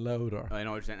deeper and louder. I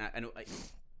know what you're saying. I know,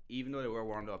 even though they were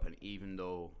warmed up, and even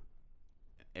though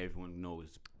everyone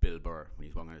knows Bill Burr when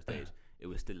he's walking on the stage, it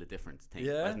was still a different thing,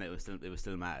 wasn't it? It was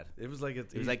still mad. It was like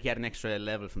it was like he had an extra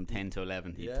level from 10 to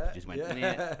 11. He just went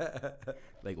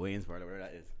like Waynesboro, whatever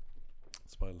that is.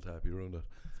 Spinal Tap, you ruined it.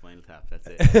 Spinal Tap, that's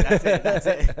it. That's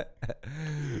it.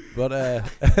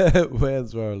 But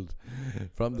Wayne's World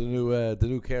from the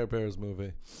new Care Bears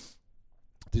movie.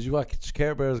 Did you watch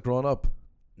Care Bears growing up?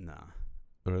 Nah.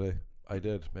 Really? I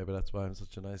did. Maybe that's why I'm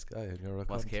such a nice guy. And you're a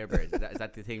What's cunt. Care Bears? Is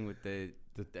that the thing with the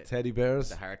teddy bears?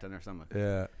 The heart on their stomach?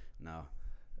 Yeah. No.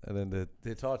 And then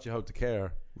they taught you how to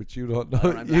care, which you don't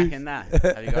know. I'm back in that.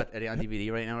 Have you got? Are they on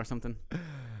DVD right now or something?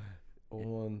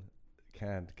 One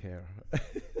can't care.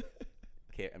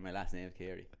 And my last name is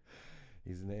Carey.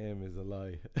 His name is a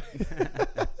lie.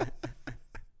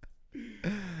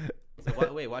 So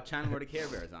what channel were the Care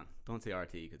Bears on? Don't say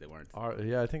RT because they weren't.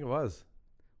 Yeah, I think it was.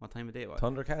 What time of day was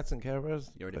Thundercats and Care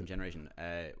Bears? You're a different generation.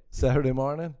 Saturday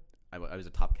morning? I was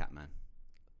a Top Cat man.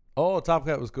 Oh, Top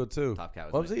Cat was good too. Top Cat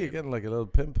was what was he again? Like a little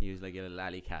pimp? He was like a little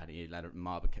alley cat. He had a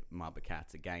mob of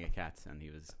cats, a gang of cats, and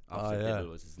he was Officer Diddle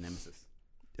was his nemesis.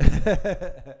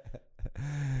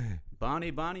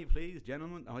 Bonnie, please,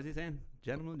 gentlemen. What was he saying?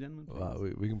 Gentlemen. Well,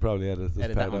 we can probably edit this.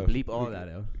 Edit that one. Bleep all that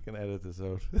out. We can edit this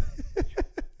out.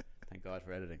 Thank God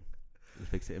for editing. We'll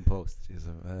fix it in post.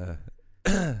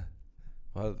 Jeez,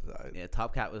 well, yeah,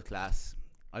 Top Cat was class.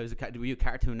 Were you a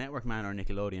Cartoon Network man or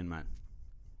Nickelodeon man?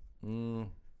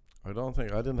 I don't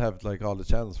think I didn't have like all the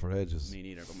channels for ages. Me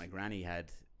neither, but my granny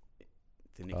had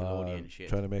the Nickelodeon shit.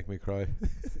 Trying to make me cry.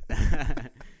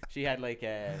 She had like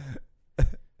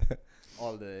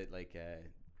all the like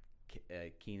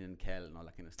Keenan Kel and all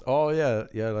that kind of stuff. Oh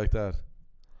yeah, like that.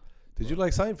 Did you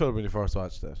like Seinfeld when you first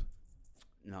watched it?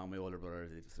 No, my older brother.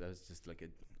 I was just like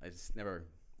I just never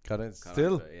got in.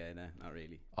 Still? It. Yeah, no, not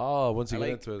really. Oh, once you get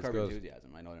into it, it's Curb good.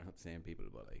 Enthusiasm. I know they're not the same people,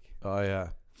 but like. Oh yeah.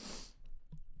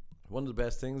 One of the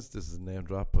best things. This is a name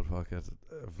drop, but fuck it.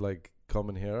 Of like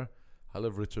coming here, I'll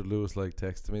have Richard Lewis like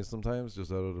text me sometimes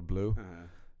just out of the blue,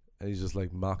 and he's just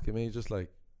like mocking me, just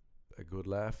like a good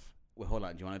laugh. Well, hold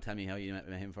on. Do you want to tell me how you met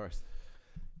him first?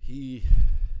 He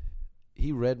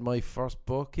read my first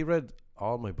book. He read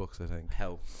all my books, I think.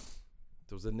 How?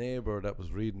 There was a neighbour that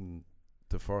was reading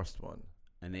the first one.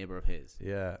 A neighbour of his?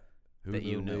 Yeah. Who that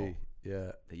you know?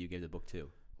 Yeah. That you gave the book to?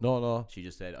 No. She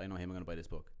just said, I know him, I'm going to buy this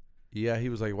book. Yeah, he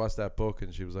was like, what's that book?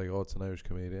 And she was like, oh, it's an Irish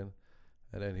comedian.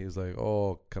 And then he was like,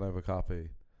 oh, can I have a copy?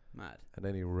 Mad. And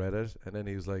then he read it. And then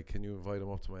he was like, can you invite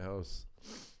him up to my house?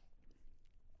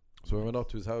 So I went up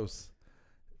to his house.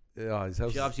 Yeah, his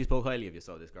house. She obviously spoke highly of you,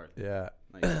 saw this girl. Yeah.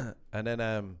 Nice. And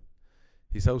then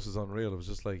his house was unreal. It was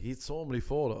just like, he had so many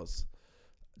photos.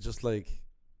 Just like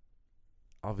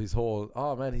of his whole,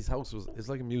 oh man, his house it's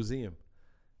like a museum.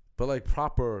 But like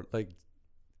proper, like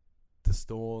the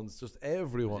Stones, just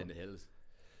everyone. In the hills.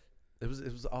 It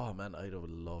was oh man, I'd have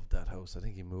loved that house. I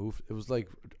think he moved. It was like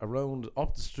around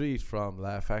up the street from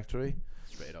Laugh Factory.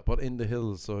 Straight up. But in the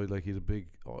hills, so like he had a big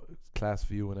class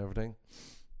view and everything.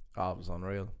 Oh, it was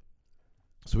unreal.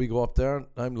 So we go up there and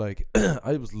I'm like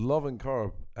I was loving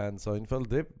Curb and Seinfeld.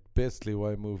 They basically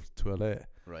why I moved to LA.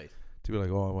 Right. To be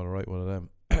like, oh, I want to write one of them.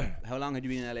 How long had you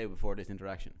been in LA before this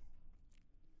interaction?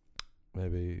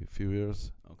 Maybe a few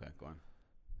years. Okay, go on.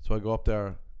 So I go up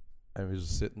there and we're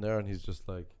just sitting there and he's just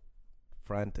like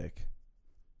frantic,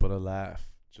 but a laugh.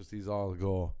 Just he's all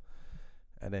go.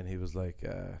 And then he was like,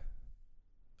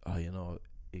 oh, you know,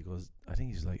 he goes, I think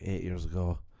he's like 8 years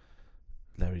ago.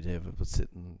 Larry David was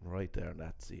sitting right there in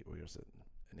that seat where you're sitting.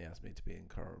 And he asked me to be in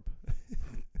Curb.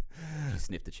 You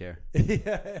sniffed the chair.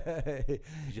 Yeah.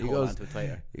 He goes, to it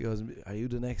tighter. He goes, are you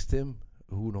the next Tim?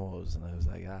 Who knows? And I was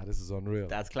like, this is unreal.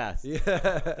 That's class. Yeah.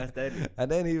 That's deadly.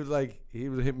 And then he was like, he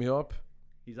would hit me up.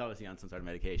 He's obviously on some sort of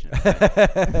medication.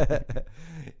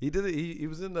 He did it. He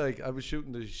was in like, I was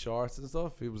shooting the shorts and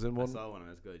stuff. He was in one. I saw one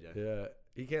and it's good, yeah. Yeah.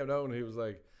 He came down and he was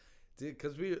like,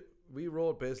 because we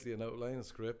wrote basically an outline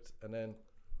script and then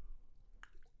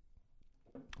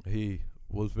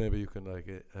Wolf, maybe you can like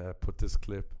put this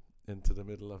clip into the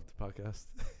middle of the podcast.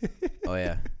 Oh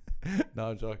yeah. No,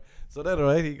 I'm joking. So then,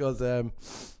 right, he goes,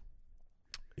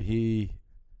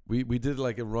 we did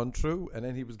like a run through, and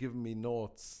then he was giving me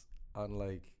notes on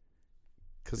like,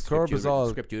 because Script Curb is you'd- all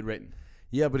script you'd written.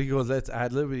 yeah, but he goes, let's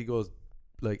ad lib. He goes,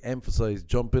 like, emphasize,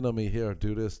 jump in on me here,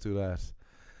 do this, do that,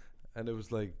 and it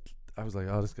was like, I was like,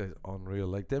 oh, this guy's unreal.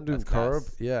 Like them doing That's Curb,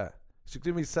 class. yeah. She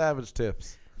give me savage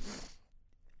tips.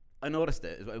 I noticed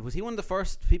it. Was he one of the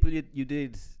first people you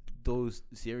did those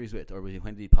series with, or when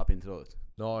did he pop into those?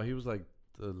 No, he was like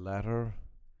the latter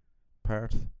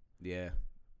part. Yeah.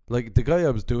 Like the guy I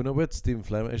was doing it with, Stephen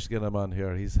Fleming. I should get him on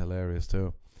here. He's hilarious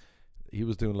too. He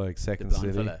was doing like Second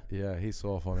blonde City. fella. Yeah, he's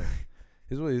so funny.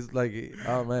 He's like,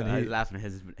 oh man, I he was laughing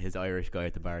at his Irish guy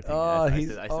at the bar thing. Oh, I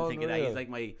he's still think of that.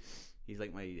 unreal. He's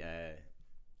like my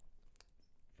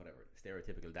whatever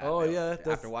stereotypical dad. Oh, now. yeah, that's-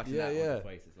 After watching yeah, that yeah. once or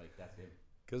twice, it's like that's him.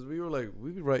 because we were like,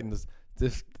 we'd be writing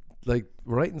this like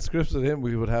writing scripts with him.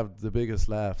 We would have the biggest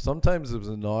laugh. Sometimes it was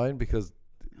annoying because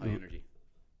High energy.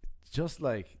 just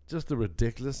the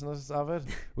ridiculousness of it.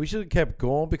 We should have kept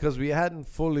going because we hadn't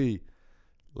fully,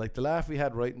 like, the laugh we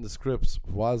had writing the scripts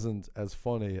wasn't as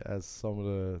funny as some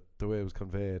of the way it was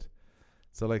conveyed.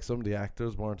 So like some of the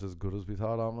actors weren't as good as we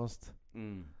thought almost,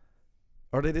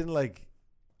 or they didn't like.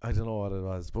 I don't know what it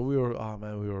was, but we were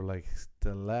like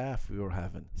the laugh we were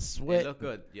having. They Sweat. look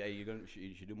good. Yeah, you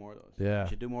should do more of those. Yeah. You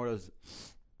should do more of those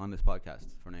on this podcast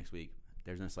for next week.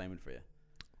 There's an assignment for you,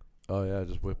 Oh yeah,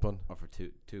 just whip one. or for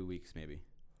two weeks maybe.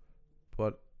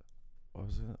 But what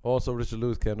was it? Also, Richard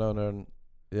Lewis came down there and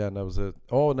and that was it.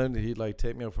 Oh, and then he'd like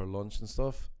take me out for lunch and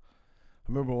stuff.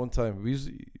 I remember one time we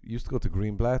used to go to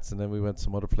Greenblatt's, and then we went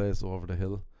some other place over the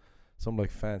hill, some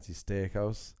like fancy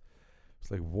steakhouse.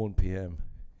 It's like 1 p.m.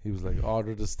 He was like,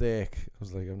 order the steak. I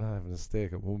was like, I'm not having a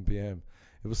steak at 1 p.m.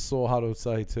 It was so hot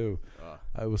outside too. Oh.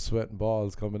 I was sweating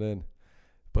balls coming in.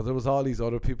 But there was all these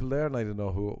other people there, and I didn't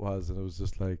know who it was, and it was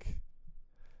just like,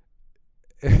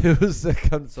 it was a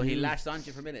confused. So he latched onto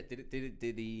you for a minute.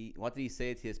 Did he? What did he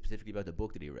say to you specifically about the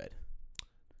book that he read?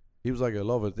 He was like, I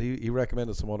love it. He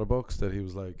recommended some other books that he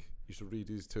was like, you should read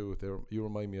these too. You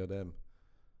remind me of them.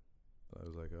 I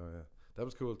was like, oh yeah, that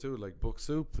was cool too. Like Book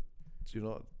Soup, you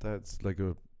know, that's like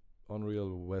a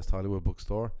unreal West Hollywood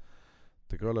bookstore.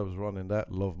 The girl that was running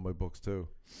that loved my books too.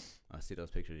 I see those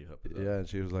pictures you put. Yeah, and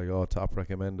she was like, oh, top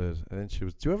recommended. And then she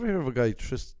was, do you ever hear of a guy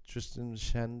Tristan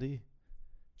Shandy?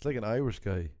 It's like an Irish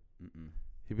guy. Mm-mm.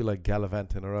 He'd be like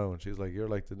gallivanting around. She was like, you're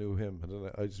like the new him. And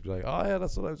then I'd just be like, oh yeah,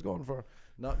 that's what I was going for,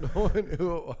 not knowing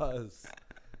who it was.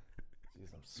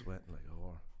 Jeez, I'm sweating like a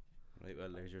whore. Right, well,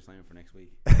 there's your assignment for next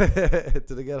week.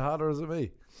 Did it get hotter, or is it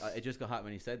me? It just got hot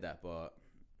when he said that, but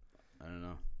I don't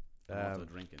know. I'm also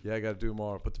drinking. Yeah, I got to do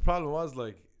more. But the problem was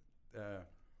like,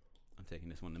 I'm taking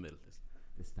this one in the middle.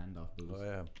 This standoff booze.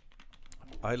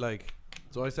 oh yeah,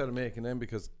 so I started making them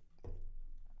because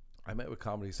I met with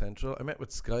Comedy Central. I met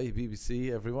with Sky,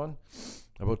 BBC, everyone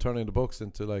about turning the books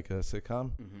into like a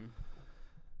sitcom. Mm-hmm.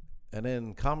 And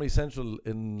then Comedy Central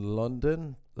in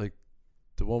London, like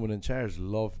the woman in charge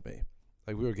loved me.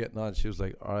 Like we were getting on. She was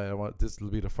like, all right, this will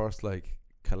be the first like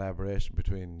collaboration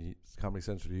between Comedy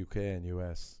Central UK and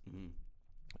US. Mm-hmm.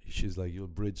 She's like, you'll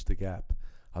bridge the gap.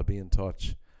 I'll be in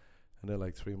touch. And then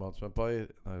like 3 months went by, and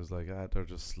I was like, they're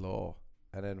just slow.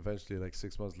 And then eventually, like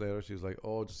 6 months later, she was like,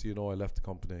 oh, just so you know, I left the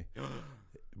company.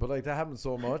 But like that happened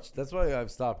so much. That's why I've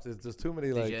stopped. There's too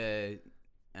many like. Did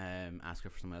you ask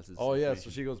her for someone else's? Oh yeah, so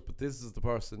information? she goes, but this is the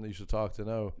person you should talk to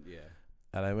now. Yeah.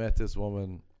 And I met this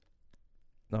woman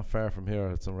not far from here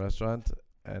at some restaurant,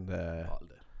 and Bottled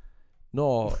it.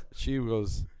 no, she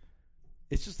goes,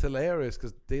 it's just hilarious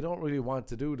because they don't really want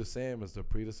to do the same as their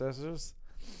predecessors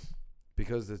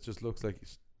because it just looks like,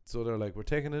 so they're like, we're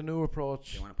taking a new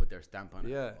approach. They want to put their stamp on it.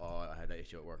 Yeah. Oh, I had that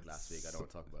issue at work last week. I don't want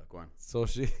to talk about it. Go on. So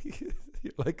she,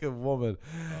 you're like a woman.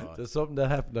 Oh, There's something that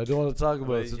happened I don't want to talk about,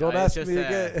 well, so don't it's ask just, me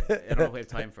again. I don't know if we have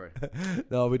time for it.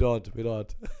 No, we don't.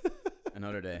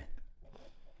 Another day.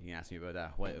 You can ask me about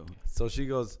that. Why? So she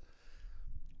goes,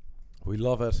 we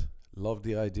love it, love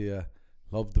the idea,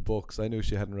 love the books. I knew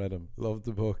she hadn't read them. Love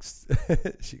the books.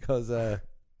 She goes, but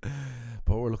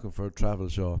we're looking for a travel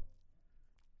show.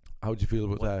 How'd you feel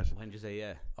about that? When did you say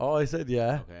yeah? Oh, I said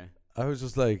yeah. Okay. I was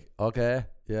just like, okay,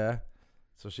 yeah.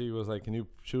 So she was like, can you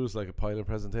choose like a pilot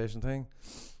presentation thing?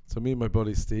 So me and my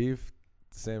buddy Steve,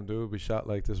 the same dude, we shot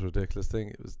like this ridiculous thing.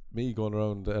 It was me going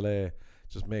around LA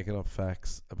just making up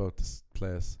facts about this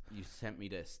place. You sent me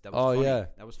this. That was Oh, funny. yeah.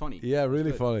 That was funny. Yeah,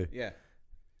 really good. funny. Yeah.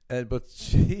 But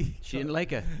she She didn't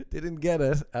like it. didn't get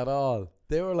it at all.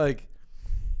 They were like,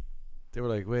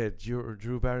 wait,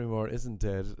 Drew Barrymore isn't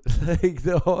dead. Like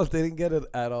they didn't get it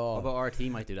at all. Although RT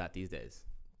might do that these days.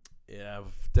 Yeah,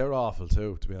 they're awful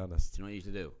too, to be honest. Do you know what you used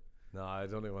to do? No, I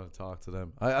don't even want to talk to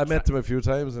them. I met them a few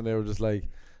times and they were just like,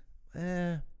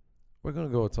 we're gonna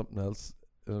go with something else.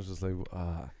 And I was just like,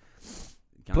 ah.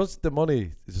 Can't Plus the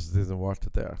money just isn't worth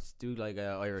it there. just do like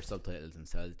Irish subtitles and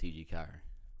sell the TG car.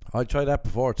 I tried that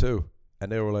before too,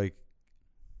 and they were like,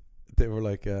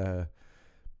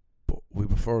 but we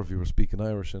prefer if you were speaking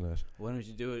Irish in it. Why don't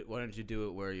you do it? Why don't you do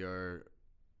it where you're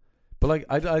But like,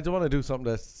 I don't want to do something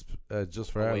that's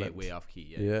just for Ireland. way off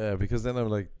key? Yeah, because then I'm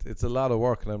like, it's a lot of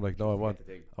work, and I'm like, no, I want The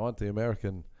thing. the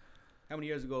American. How many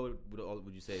years ago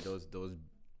would you say those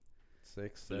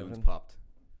 6, balloons 7, popped?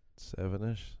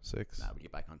 7-ish, 6. Nah, we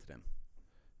get back onto them.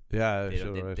 Yeah, They,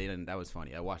 sure, they, right. they didn't. That was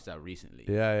funny. I watched that recently.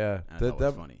 Yeah. And I thought it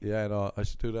was funny. Yeah, no, I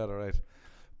should do that. All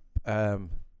right.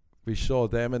 We showed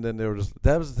them, and then they were just.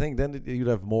 That was the thing. Then you'd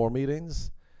have more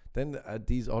meetings. Then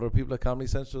these other people at Comedy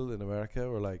Central in America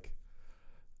were like,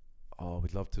 "Oh,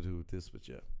 we'd love to do this with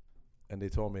you," and they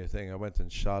told me a thing. I went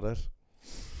and shot it,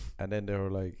 and then they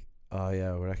were like, "Oh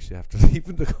yeah, we're actually after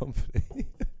leaving the company."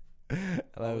 And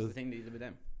What was the thing that you did with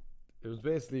them? it was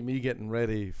basically me getting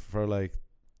ready for like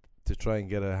to try and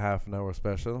get a half an hour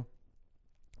special,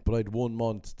 but I'd 1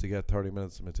 month to get 30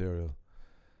 minutes of material,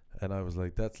 and I was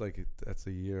like, that's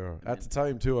a year. And At the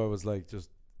time too, I was like,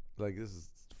 just like, this is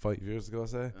 5 years ago,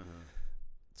 say. Uh-huh.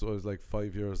 So I was like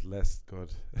 5 years less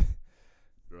good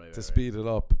Right. to speed it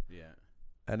up, Yeah.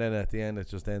 and then at the end it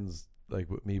just ends like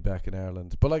with me back in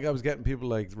Ireland. But like I was getting people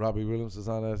like Robbie Williams was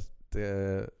on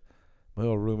it, my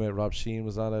old roommate Rob Sheen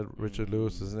was on it, Richard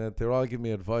Lewis was in it. They were all giving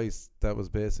me advice that was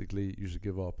basically, you should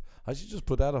give up. I should just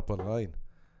put that up online.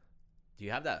 Do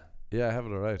you have that? Yeah, I have it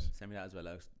alright. Send me that as well,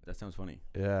 Alex. That sounds funny.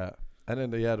 Yeah, and then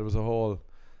there was a whole.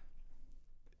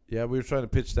 Yeah, we were trying to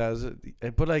pitch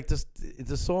that, but like there's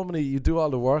so many. You do all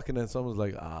the work, and then someone's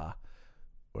like,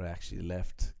 we're actually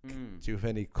left. Do you have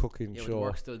any cooking Yeah, but the show?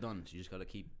 work's still done. So you just gotta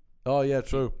keep Oh yeah,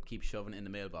 true. keep shoving it in the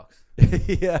mailbox.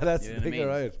 Yeah, that's You the know what I thing, mean?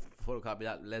 right? Photocopy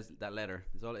that letter.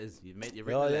 That's all it is. You've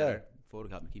written Oh, the yeah. letter.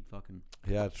 Photocopy. Keep fucking.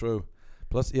 Yeah, true.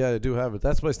 Plus, yeah, I do have it.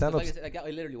 That's my Like stand-ups. I, said, I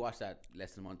literally watched that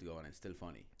less than a month ago, and it's still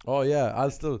funny. Oh yeah, I'll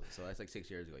still. So that's like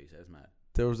 6 years ago. You said it's mad.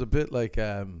 There was a bit like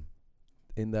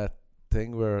in that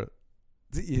thing where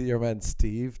your man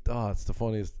Steve. Oh, it's the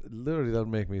funniest. Literally, that'll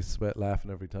make me sweat laughing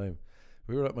every time.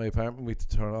 We were at my apartment. We had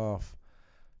to turn off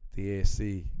the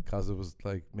AC because it was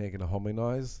like making a humming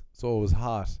noise, so it was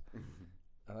hot,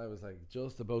 and I was like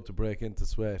just about to break into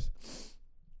sweat.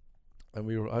 And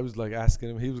I was like asking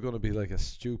him. He was going to be like a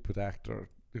stupid actor.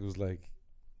 It was like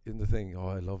in the thing. Oh,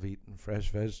 I love eating fresh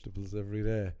vegetables every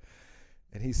day.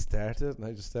 And he started, and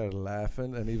I just started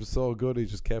laughing, and he was so good, he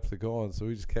just kept it going. So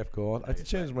we just kept going. I had to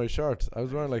change my shirt. I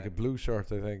was wearing like a blue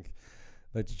shirt, I think.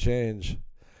 I had to change.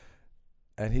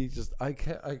 And he just,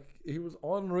 he was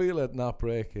unreal at not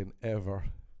breaking ever.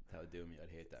 That would do me. I'd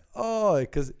hate that. Oh,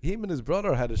 because him and his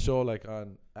brother had a show like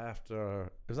on after,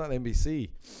 it was on NBC.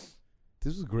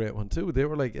 This was a great one too. They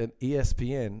were like an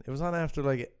ESPN. It was on after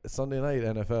like Sunday night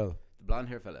NFL. The blonde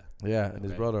hair fella. Yeah, and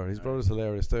his Okay. brother. His Alright. brother's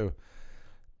hilarious too.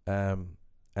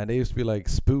 And they used to be like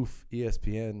spoof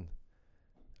ESPN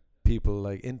people,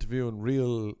 like interviewing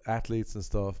real athletes and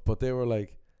stuff. But they were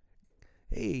like,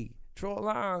 "Hey, throw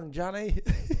along, Johnny."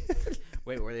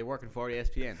 Wait, were they working for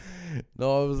ESPN?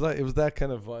 No, it was that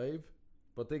kind of vibe.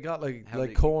 But they got like How like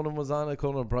they- Conan was on it,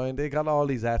 Conan O'Brien. They got all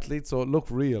these athletes, so it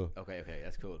looked real. Okay,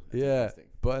 that's cool. That's Yeah, interesting.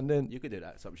 but and then You could do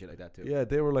that, some shit like that too. yeah,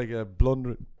 they were like a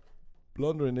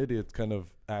blundering idiot kind of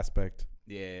aspect.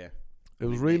 Yeah. It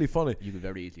was really funny. You could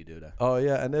very easily do that. Oh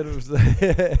yeah, and then it was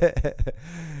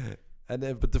and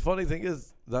then but the funny thing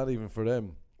is, not even for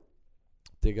them,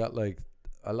 they got like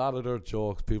a lot of their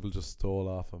jokes people just stole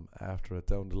off them after it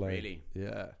down the line. Really?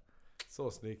 Yeah. So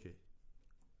sneaky.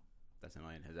 That's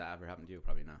annoying. Has that ever happened to you?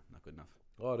 Probably not. Not good enough.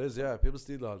 Oh, it is, yeah. People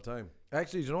steal all the time.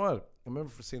 Actually, do you know what? I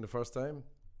remember seeing the first time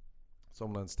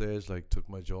someone on stage like took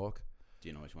my joke. Do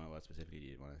you know which one it was specifically? Do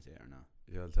you want to say it or not?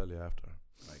 Yeah, I'll tell you after.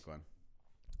 Right, go on.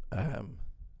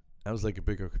 I was like a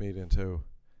bigger comedian too.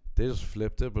 They just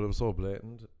flipped it, but it was so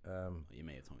blatant. You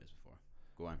may have told me this before.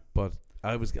 Go on. But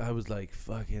I was like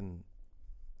fucking.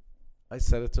 I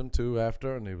said it to him too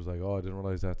after, and he was like, "Oh, I didn't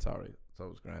realize that. Sorry." So it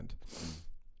was grand.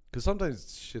 Because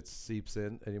sometimes shit seeps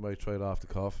in, and you might try it off the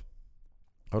cuff.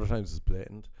 Other times it's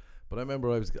blatant. But I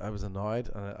remember I was annoyed,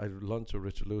 and I had lunch with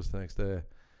Richard Lewis the next day,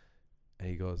 and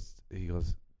he goes,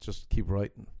 just keep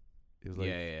writing. He was like,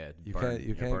 yeah. you Burn- can't- you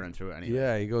you're can't- burning through it anyway.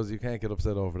 yeah, he goes, you can't get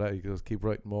upset over that. He goes, keep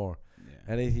writing more. Yeah.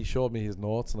 And he showed me his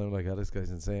notes, and I'm like, this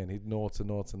guy's insane. He'd notes and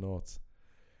notes and notes.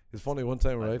 It's funny one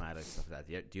time, right? Mathematics, stuff like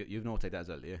that. Yeah, you've notes like that as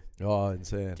well, do you? Oh,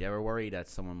 insane. Do you ever worry that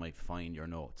someone might find your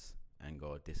notes and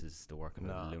go, "This is the work of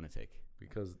Nah. a lunatic"?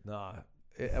 Because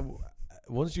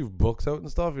once you've books out and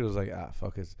stuff, you're just like,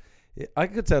 fuck it. I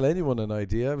could tell anyone an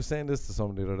idea. I was saying this to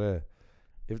somebody the other day.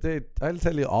 I'll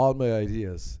tell you all my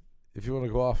ideas. If you want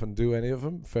to go off and do any of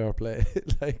them, fair play.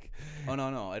 Like, Oh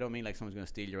no, I don't mean like someone's going to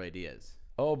steal your ideas.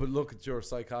 oh, but look at your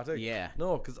psychotic. Yeah.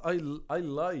 No, because I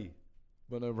lie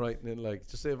when I'm writing in, like,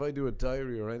 just say if I do a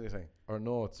diary or anything, or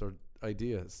notes or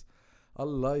ideas, I'll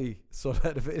lie so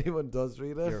that if anyone does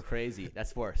read it, You're crazy.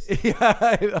 That's worse. yeah,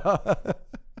 I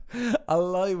know. I'll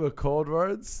lie with code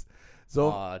words. So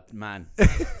Oh man. How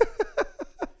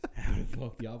the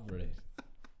fuck you operate?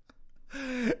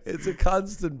 it's a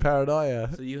constant paranoia.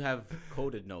 So you have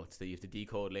coded notes that you have to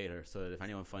decode later, so that if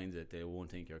anyone finds it, they won't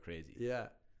think you're crazy. Yeah.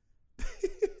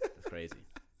 That's crazy.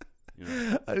 You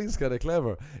know? I think it's kind of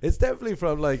clever. It's definitely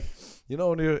from, like, you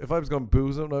know, if I was going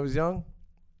boozing when I was young,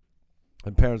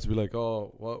 and parents would be like,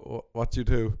 "Oh, what you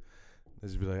do?"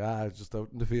 They'd be like, just out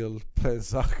in the field playing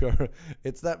soccer.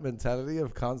 It's that mentality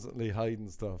of constantly hiding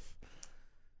stuff.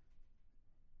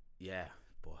 Yeah.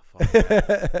 But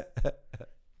fuck.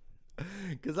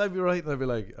 Because I'd be writing, I'd be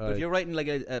like, But if you're writing like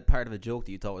a part of a joke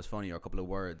that you thought was funny, or a couple of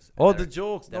words, oh, that the are-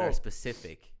 jokes, that no. are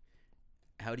specific,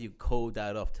 how do you code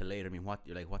that up to later? I mean, what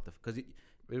you're like, what the? Because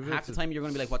half the time you're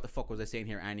going to be like, what the fuck was I saying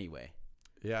here anyway?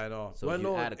 Yeah, I know. So if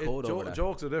you add a code over that.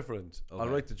 jokes are different. I'll Okay.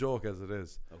 write the joke as it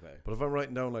is. Okay. But if I'm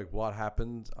writing down, like, what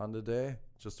happened on the day,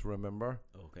 just to remember.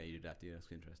 Okay, you do that. Yeah,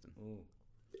 that's interesting.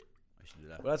 I should do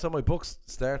that. Well, that's how my books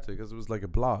started, because it was like a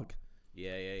blog.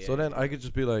 Yeah. So then I could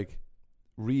just be like,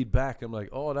 read back. I'm like,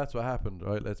 oh, that's what happened.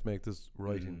 Right, let's make this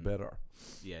writing better.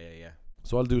 Yeah.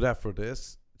 So I'll do that for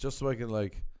this, just so I can,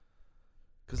 like,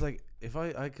 because, like, if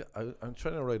I'm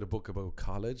trying to write a book about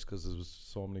college, because there was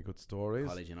so many good stories.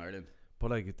 College in Ireland. But,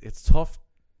 like, it's tough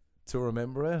to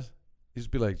remember it. You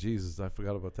just be like, Jesus, I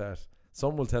forgot about that.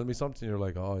 Someone will tell me something, you're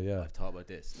like, oh yeah. I've thought about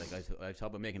this. Like I've thought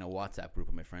about making a WhatsApp group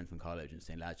with my friends from college and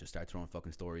saying, lads, just start throwing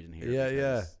fucking stories in here.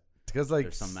 Yeah. Because, like,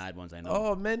 there's some mad ones I know.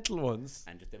 Oh, mental ones.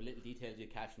 And just the little details you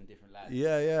catch from different lads.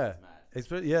 Yeah. It's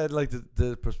mad. It's like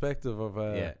the perspective of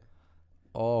Yeah.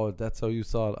 oh, that's how you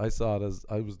saw it. I saw it as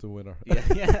I was the winner.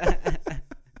 Yeah.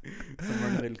 Somewhere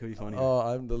in the middle could be funny. Oh,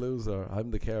 I'm the loser.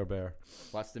 I'm the Care Bear.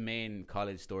 What's the main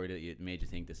college story that made you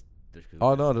think this?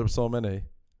 Oh no, there were so many.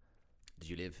 Did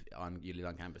you live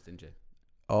on campus, didn't you?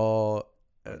 Oh,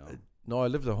 No. no, I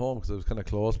lived at home because I was kind of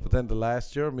close. But then the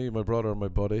last year, me, my brother, and my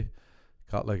buddy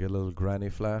got like a little granny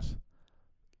flat,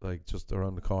 like just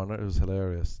around the corner. It was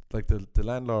hilarious. Like the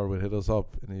landlord would hit us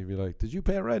up and he'd be like, "Did you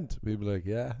pay rent?" We'd be like,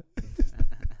 "Yeah."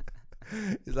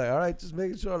 He's like, "All right, just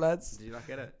making sure, lads." Did you not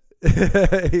get it?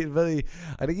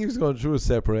 I think he was going through a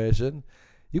separation.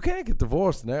 You can't get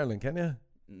divorced in Ireland, can you?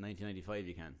 1995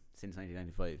 you can. Since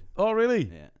 1995. Oh, really?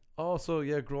 Yeah. Oh, so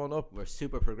yeah, growing up. We're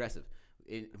super progressive.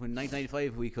 When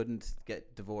 1995 we couldn't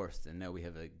get divorced, and now we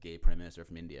have a gay prime minister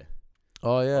from India.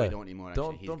 Oh Oh, yeah. we don't anymore. Actually,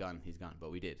 Don't- he's gone.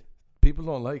 But we did. People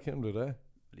don't like him, do they?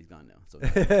 But he's gone now. So he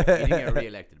didn't get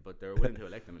re-elected, but they're willing to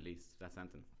elect him at least. That's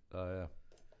something. Oh yeah,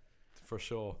 for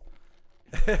sure.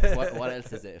 What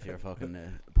else is it if you're a fucking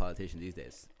politician these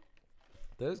days?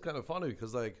 That is kind of funny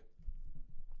because, like,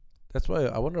 that's why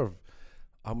I wonder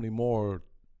how many more,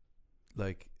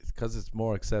 like, because it's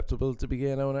more acceptable to be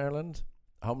gay now in Ireland.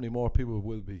 How many more people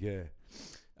will be gay?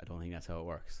 I don't think that's how it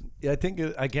works. Yeah,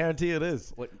 I guarantee it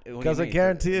is. What do you Because I mean?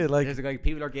 guarantee it, like, There's like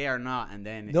people are gay or not, and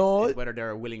then No, it's whether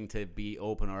they're willing to be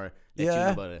open or let you Yeah.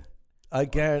 know about it.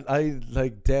 I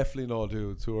like definitely know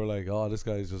dudes who are like, oh, this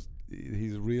guy's just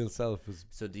his real self is.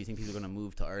 So do you think people are going to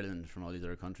move to Ireland from all these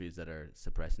other countries that are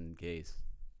suppressing gays?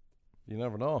 You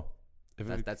never know.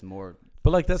 That's more.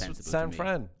 But like that's what sensible to San me.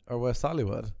 Fran or West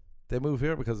Hollywood. They move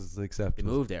here because it's They accepted.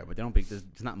 move there, but they don't. There's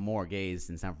not more gays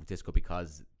in San Francisco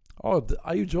because Oh,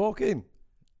 are you joking?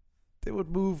 They would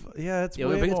move. Yeah, it's yeah,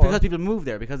 way because, more. because people move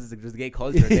there because there's a gay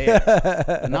culture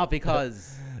there, not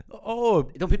because Oh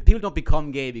people don't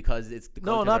become gay because it's the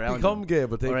no, culture not around become them. gay,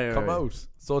 but they Right, come right. out.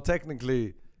 So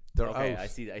technically, they're Okay, out. I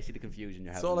see the confusion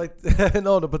you're having. So like,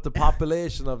 but the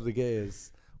population of the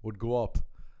gays would go up.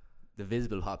 the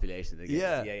visible population. Of the gays.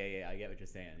 Yeah. yeah. I get what you're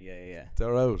saying. Yeah.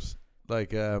 They're out.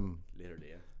 Like, Literally,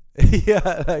 yeah.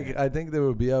 yeah, like I think they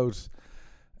would be out,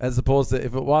 as opposed to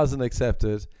if it wasn't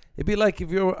accepted. It'd be like if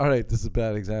you're all right. This is a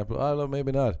bad example. I don't know,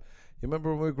 maybe not. You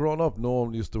remember when we were growing up? No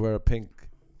one used to wear a pink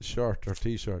shirt or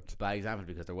t-shirt. Bad example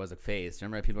because there was a phase. Do you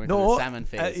remember people were into No, the salmon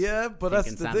phase? yeah, but Pink that's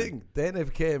and the salmon. thing. Then it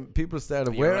became people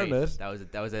started You're wearing right. it,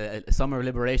 That was a summer of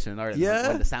liberation in Ireland. Yeah.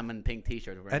 when the salmon pink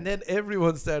T-shirt were wearing. and then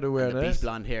everyone started And wearing the it. beach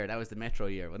blonde hair. That was the Metro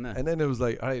year, wasn't it? And then it was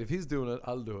like, all right, if he's doing it,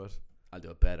 I'll do it. I'll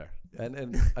do it better.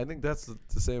 And I think that's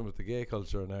the same with the gay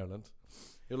culture in Ireland.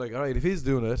 You're like, all right, if he's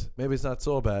doing it, maybe it's not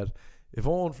so bad. If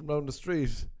Owen from down the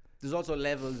street, There's also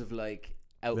levels of like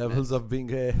outness. levels of being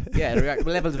gay. yeah, there are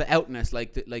levels of outness.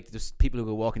 Like there's people who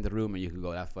could walk into the room and you could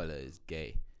go, that fella is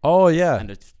gay. Oh yeah, And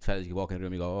there's fellas you walk in the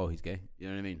room, you go, oh, he's gay. You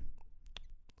know what I mean?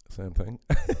 same thing.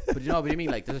 But you know what I mean?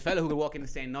 Like, there's a fella who could walk in and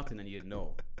say nothing and you'd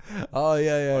know. Oh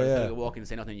yeah, Or a fella yeah, could walk in and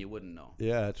say nothing and you wouldn't know.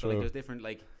 yeah. So like, True. there's different,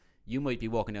 like, you might be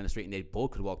walking down the street and they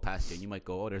both could walk past you and you might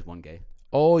go, oh, there's one gay.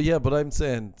 Oh yeah, but I'm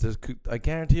saying I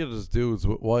guarantee you there's dudes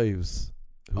with wives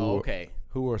Oh, okay.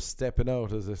 who are stepping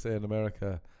out, as they say in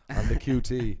America, on the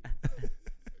QT.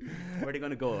 Where are they going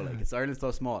to go? Like, it's Ireland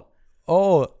so small.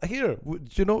 Oh, here, do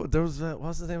you know there was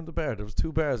what's the name of the bar? There was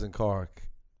 2 bars in Cork,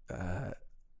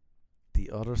 the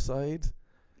other side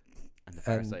And the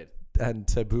far And- side. and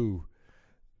Taboo,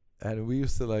 and we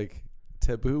used to like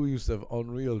Taboo. We used to have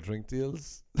unreal drink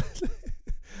deals.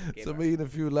 Gay So bar. me and a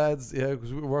few lads, yeah,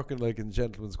 because we were working like in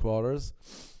gentlemen's quarters.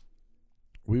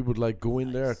 We would like go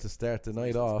in there Nice. to start the Nice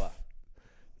night little off. spot.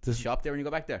 To Shop there when you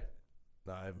go back there.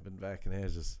 No, I haven't been back in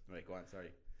ages. Right, go on, sorry.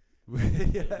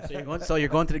 Yeah. So you're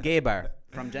going to the gay bar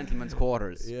from gentlemen's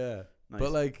quarters. Yeah. Nice.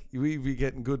 But like we be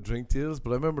getting good drink deals.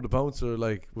 But I remember the bouncer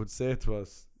like would say to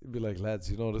us, he'd be like, "Lads,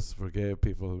 you know this is for gay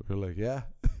people." We're like, "Yeah."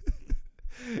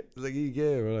 He's like, "You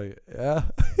gay?" We're like, "Yeah."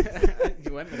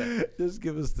 You went with it. Just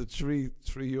give us the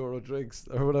 €3 drinks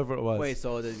or whatever it was. Wait,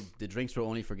 so the drinks were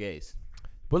only for gays?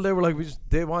 Well, they were like,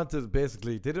 they wanted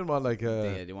basically, they didn't want like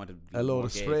They wanted a more load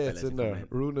of gay straights fellas in to come there,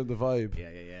 ruining the vibe.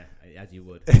 Yeah. As you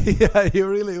would. Yeah, you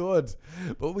really would.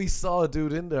 But we saw a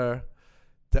dude in there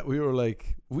that we were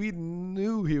like, we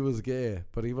knew he was gay,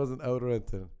 but he wasn't out or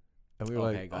anything. And we were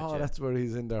Okay, like, gotcha. oh, that's where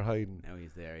he's in there hiding. Now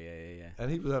he's there. Yeah. And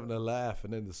he was having a laugh,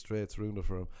 and then the straights ruined it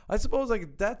for him. I suppose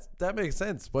like that makes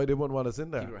sense why they wouldn't want us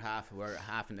in there. People were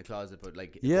half in the closet, but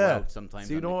like go Yeah. out sometimes.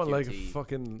 So you on don't the want like a QT.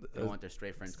 fucking They don't want their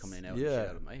straight friends coming out. yeah. And shit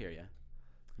out of them. I hear you.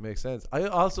 makes sense. I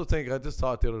also think I just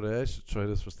thought the other day I should try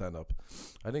this for stand up.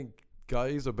 I think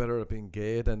guys are better at being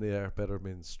gay than they are better at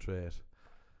being straight.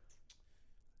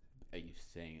 Are you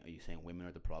saying women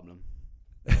are the problem?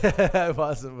 I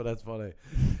wasn't, but that's funny.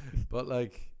 But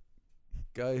like,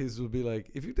 guys will be like,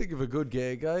 if you think of a good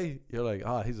gay guy, you're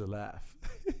like, he's a laugh.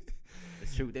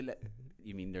 It's true.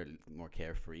 You mean they're more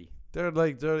carefree? They're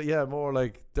more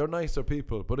like they're nicer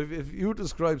people. But if you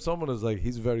describe someone as like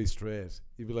he's very straight,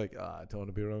 you'd be like, I don't want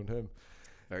to be around him.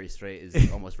 Very straight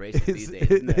is almost racist these days,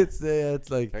 isn't it? It's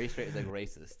like Very straight is like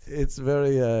racist. it's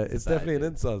very it's bad definitely an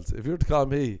thing. insult. If you were to call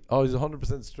me, he's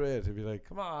 100% straight, he'd be like,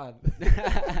 come on.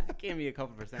 Give me a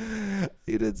couple percent.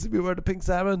 You didn't see me wear the pink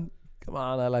salmon. Come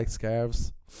on, I like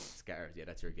scarves. Scarves, yeah,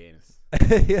 that's your gayness.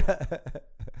 Yeah,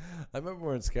 I remember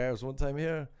wearing scarves one time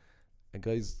here, and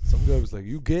some guy was like,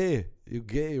 you gay,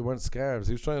 you're wearing scarves.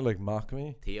 He was trying to like mock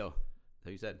me. Theo,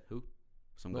 who you said? Who?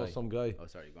 Some guy. Some guy. Oh,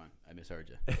 sorry, go on. I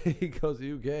misheard you. He goes,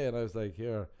 you gay? And I was like,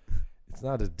 here, it's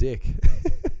not a dick.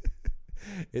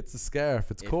 It's a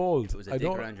scarf. It's If cold. If it was a I dick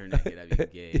don't. around your neck, it'd be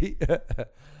gay. Yeah.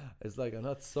 It's like, I'm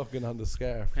not sucking on the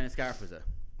scarf. What kind of scarf was it?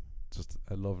 Just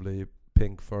a lovely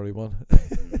pink furry one.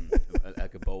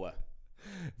 Like a boa.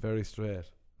 Very straight.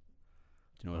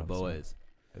 Do you know what a I'm boa sorry. is?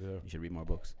 I do. You should read more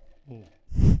books.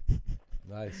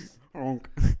 Nice.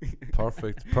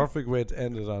 Perfect way to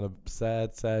end it on a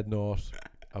sad note.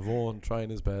 Avon trying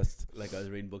his best. Like I was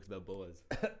reading books about boas.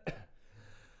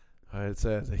 Alright,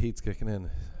 the heat's kicking in.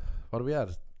 What are we at,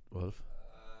 Wolf?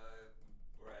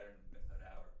 We're at an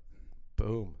hour.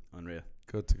 Boom. Unreal.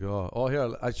 Good to go. Oh,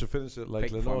 here, I should finish it like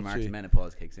Quick before Mark's Lenoci.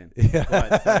 menopause kicks in.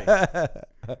 Yeah.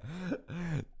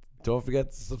 Don't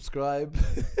forget to subscribe.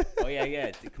 Oh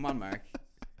yeah. Come on, Mark.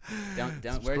 Down.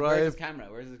 Subscribe. Where's his camera?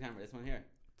 This one here.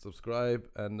 Subscribe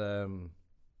and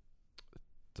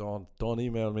don't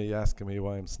email me asking me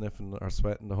why I'm sniffing or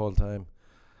sweating the whole time.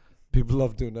 People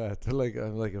love doing that. They're like,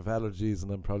 I'm like, I have allergies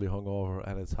and I'm probably hungover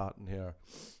and it's hot in here.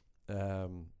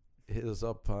 Hit us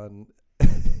up on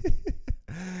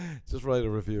just write a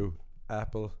review.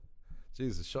 Apple.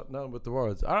 Jesus, shutting down with the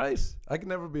words. All right, I can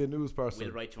never be a news person.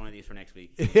 We'll write you one of these for next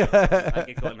week. Yeah. I'll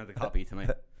get going another copy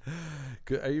tonight.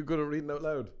 Are you good at reading out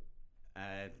loud?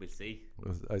 We'll see.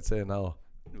 I'd say no.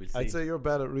 We'll see. I'd say you're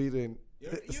bad at reading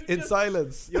You're in just-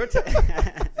 silence.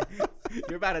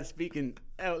 You're bad at speaking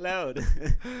out loud.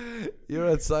 You're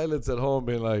at silence at home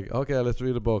being like, okay, let's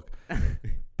read a book.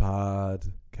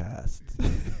 Podcast.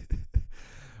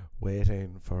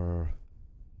 Waiting for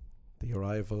the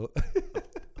arrival.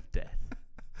 Death.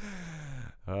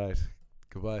 All right.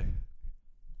 Goodbye.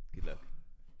 Good luck.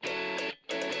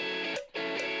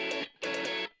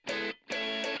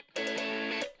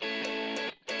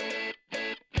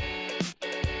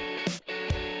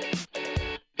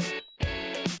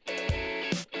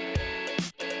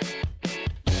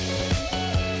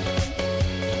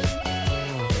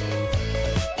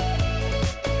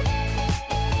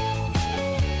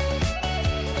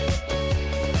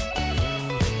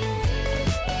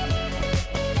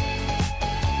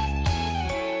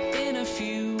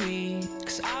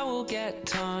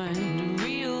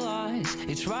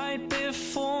 right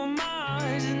before my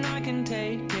eyes, and I can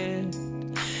take it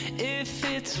if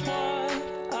it's what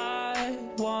I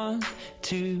want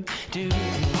to do.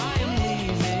 I